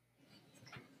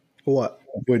 What?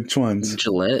 Which ones?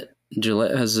 Gillette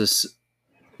has this. I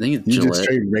think it's you Gillette. Just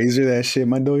straight razor that shit,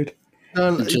 my dude.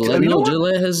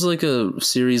 Gillette has a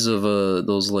series of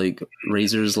those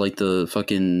razors like the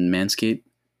fucking Manscaped.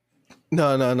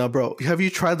 No, bro. Have you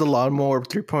tried the lawnmower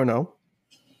 3.0?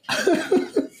 I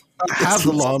have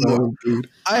the lawnmower, dude.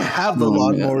 I have the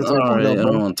lawnmower 3.0. All right, I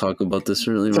don't want to talk about this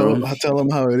really, bro. Tell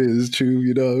them how it is, true.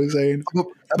 You know what I'm saying?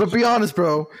 But be honest,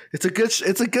 bro. It's a good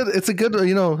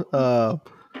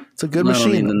It's a good I don't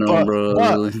machine. need to know, bro.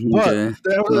 But Okay.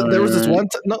 there was this one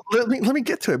time. No, let me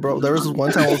get to it, bro. There was this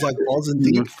one time I was like balls in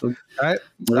deep. Right?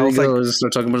 There I we was go. like, Let's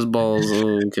start talking about his balls.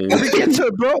 Oh, okay. let me get to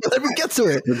it, bro. Let me get to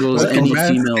it. There goes Welcome any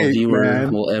back, female Snake, viewer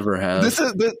man. will ever have.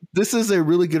 This is a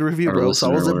really good review, Or bro. So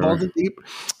I was listener, in balls whatever. in deep.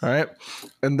 All right,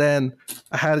 and then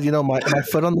I had my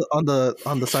foot on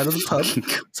the side of the tub.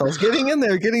 So I was getting in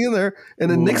there,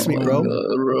 and it nicks me, bro.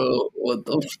 God, bro. What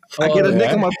the fuck? I get a Yeah, nick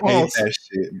on my I hate balls. that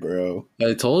shit, bro.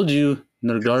 I told you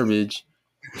they're garbage.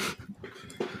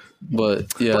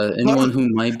 But yeah, anyone who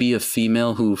might be a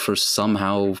female who for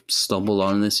somehow stumbled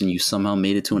on this and you somehow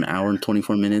made it to an hour and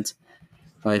 24 minutes,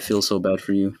 I feel so bad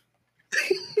for you.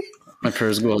 My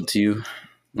prayers go out to you.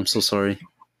 I'm so sorry.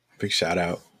 Big shout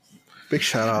out. Big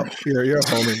shout out. You're a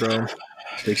homie, bro.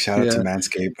 Big shout out to Yeah.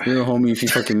 Manscaped. You're a homie if you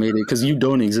fucking made it because you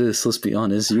don't exist. Let's be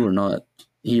honest. You are not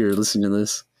here listening to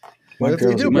this. What My if they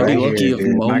girl's do, You might be bro? right lucky here, if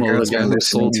dude. My Momo, girl's the guy been who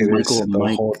listening sold to this Michael a the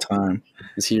mic, whole time.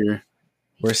 is here.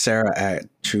 Where's Sarah at,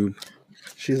 True?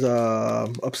 She's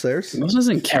upstairs. That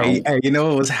doesn't count. Hey, you know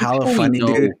what was hella People we funny,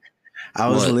 know. dude? I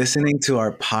was What? listening to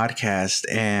our podcast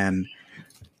and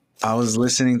I was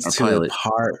listening Our to the pilot.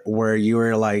 part where you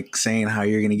were like saying how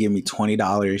you're gonna give me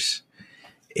 $20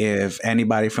 if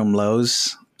anybody from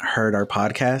Lowe's heard our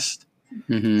podcast.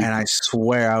 Mhm. And I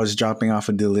swear I was dropping off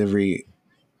a delivery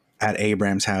at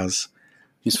Abraham's house.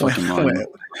 He's fucking lying.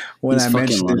 When He's I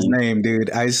mentioned fucking his lying. name, dude,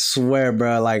 I swear,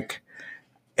 bro, like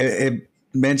it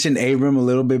mentioned Abram a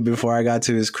little bit before I got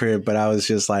to his crib, but I was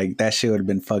just like, that shit would have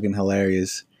been fucking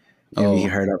hilarious if he Oh.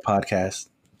 heard our podcast.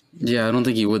 Yeah, I don't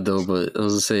think he would though. But I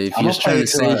was gonna say if I'm you're gonna just trying to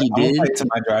say he I'm gonna did, play it to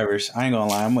my drivers. I ain't gonna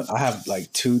lie. I have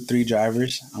like 2-3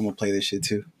 drivers. I'm gonna play this shit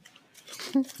too.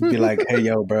 Be like, hey,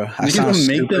 yo, bro. I you're sound gonna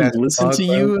make stupid them as listen fuck, to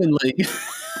bro. you and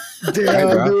like Damn,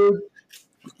 bro. dude.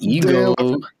 ego,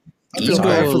 I feel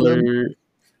bad for them. alert,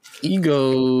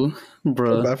 ego,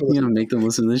 bro. bad for You're them. gonna make them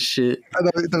listen to this shit.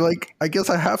 And they're like, I guess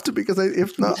I have to because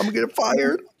if not, I'm gonna get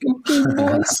fired. Okay,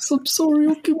 boss. I'm sorry,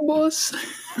 okay, boss.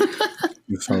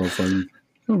 It's so funny.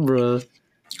 Oh, bro.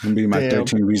 I'm be my Damn.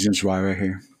 13 reasons why right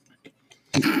here.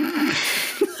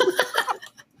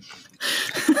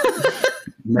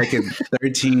 Make it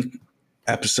 13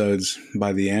 episodes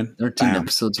by the end. 13 Bam.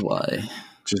 episodes. Why?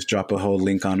 Just drop a whole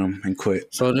link on them and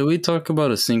quit. So did we talk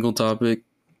about a single topic?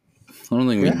 I don't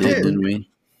think we Yeah. did, did we?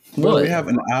 Well, What? we have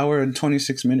an hour and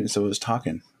 26 minutes of us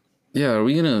talking. Yeah, are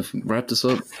we gonna wrap this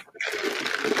up?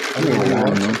 I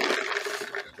don't know.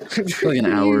 I feel like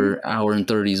an hour and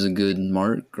 30 is a good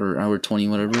mark, or hour 20,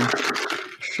 whatever.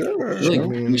 Sure. I feel like I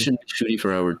mean, we should be shooting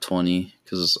for hour 20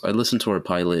 because I listened to our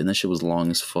pilot and that shit was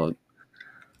long as fuck.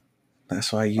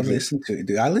 That's why you listen to it,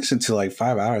 dude. I listen to like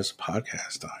 5 hours of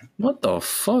podcast, dog. What the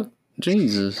fuck?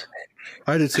 Jesus.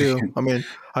 I do too. I mean,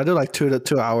 I do like 2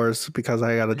 hours because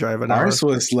I gotta drive an hour. Ours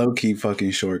was low key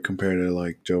fucking short compared to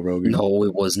like Joe Rogan. No,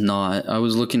 it was not. I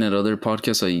was looking at other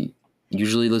podcasts I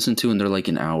usually listen to and they're like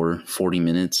an hour, 40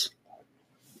 minutes.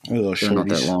 A little They're not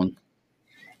that shorties. long.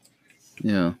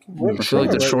 Yeah. What? I feel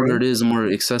like the Right, shorter right. it is, the more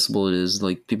accessible it is.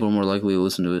 Like people are more likely to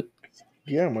listen to it.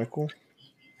 Yeah, Michael.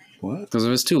 What? Because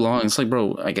if it's too long, it's like,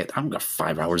 bro, I've got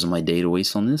 5 hours of my day to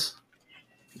waste on this.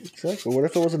 Exactly. What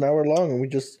if it was an hour long and we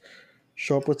just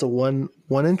show up with a one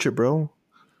incher, bro?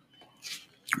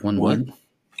 One What? what?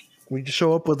 We just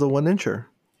show up with a 1 incher.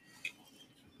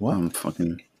 What? I'm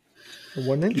fucking. A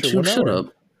 1 incher. Dude, 1 shut hour. up.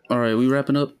 All right, we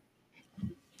wrapping up.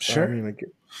 Sure. I mean, like,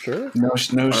 sure. No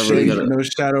really shade, gotta- no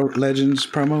Shadow Legends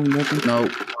promo, nothing. No,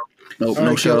 nope, All no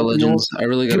right, Shadow Gil, Legends. I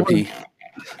really gotta you pee.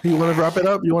 You want to wrap it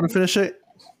up? You want to finish it?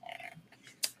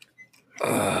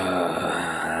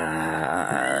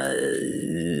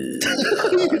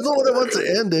 He's the one that wants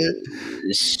to end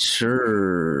it.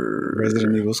 Sure.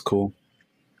 Resident Evil's cool.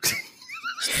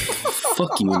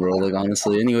 Fuck you, bro. Like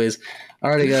honestly. Anyways,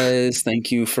 alrighty, guys.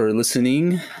 Thank you for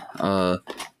listening.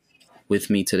 With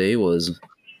me today was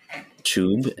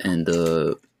Tube and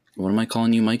what am I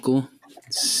calling you, Michael?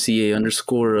 CA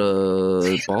underscore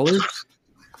baller.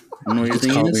 I don't know what your Just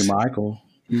thing call me is. Michael.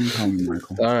 You can call me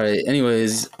Michael. All right.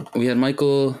 Anyways, we had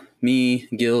Michael, me,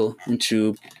 Gil, and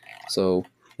Tube. So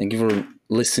thank you for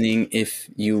listening. If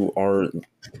you are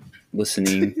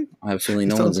listening, I have a feeling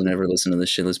no one's gonna ever listen to this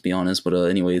shit. Let's be honest. But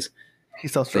anyways, He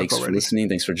sounds drunk thanks for already. listening.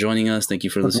 Thanks for joining us. Thank you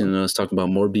for listening to us talk about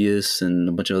Morbius and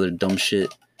a bunch of other dumb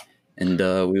shit. And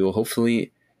we will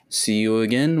hopefully see you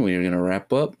again. We are gonna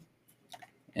wrap up,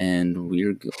 and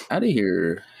we're out of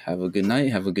here. Have a good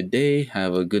night. Have a good day.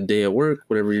 Have a good day at work.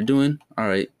 Whatever you're doing. All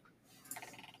right.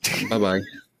 Bye bye.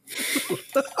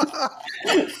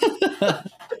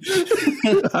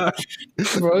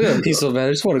 Bro, I gotta pee so bad.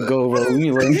 I just want to go, bro. Leave me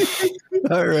alone.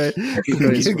 All right.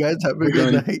 You guys have a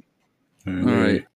good night. All right.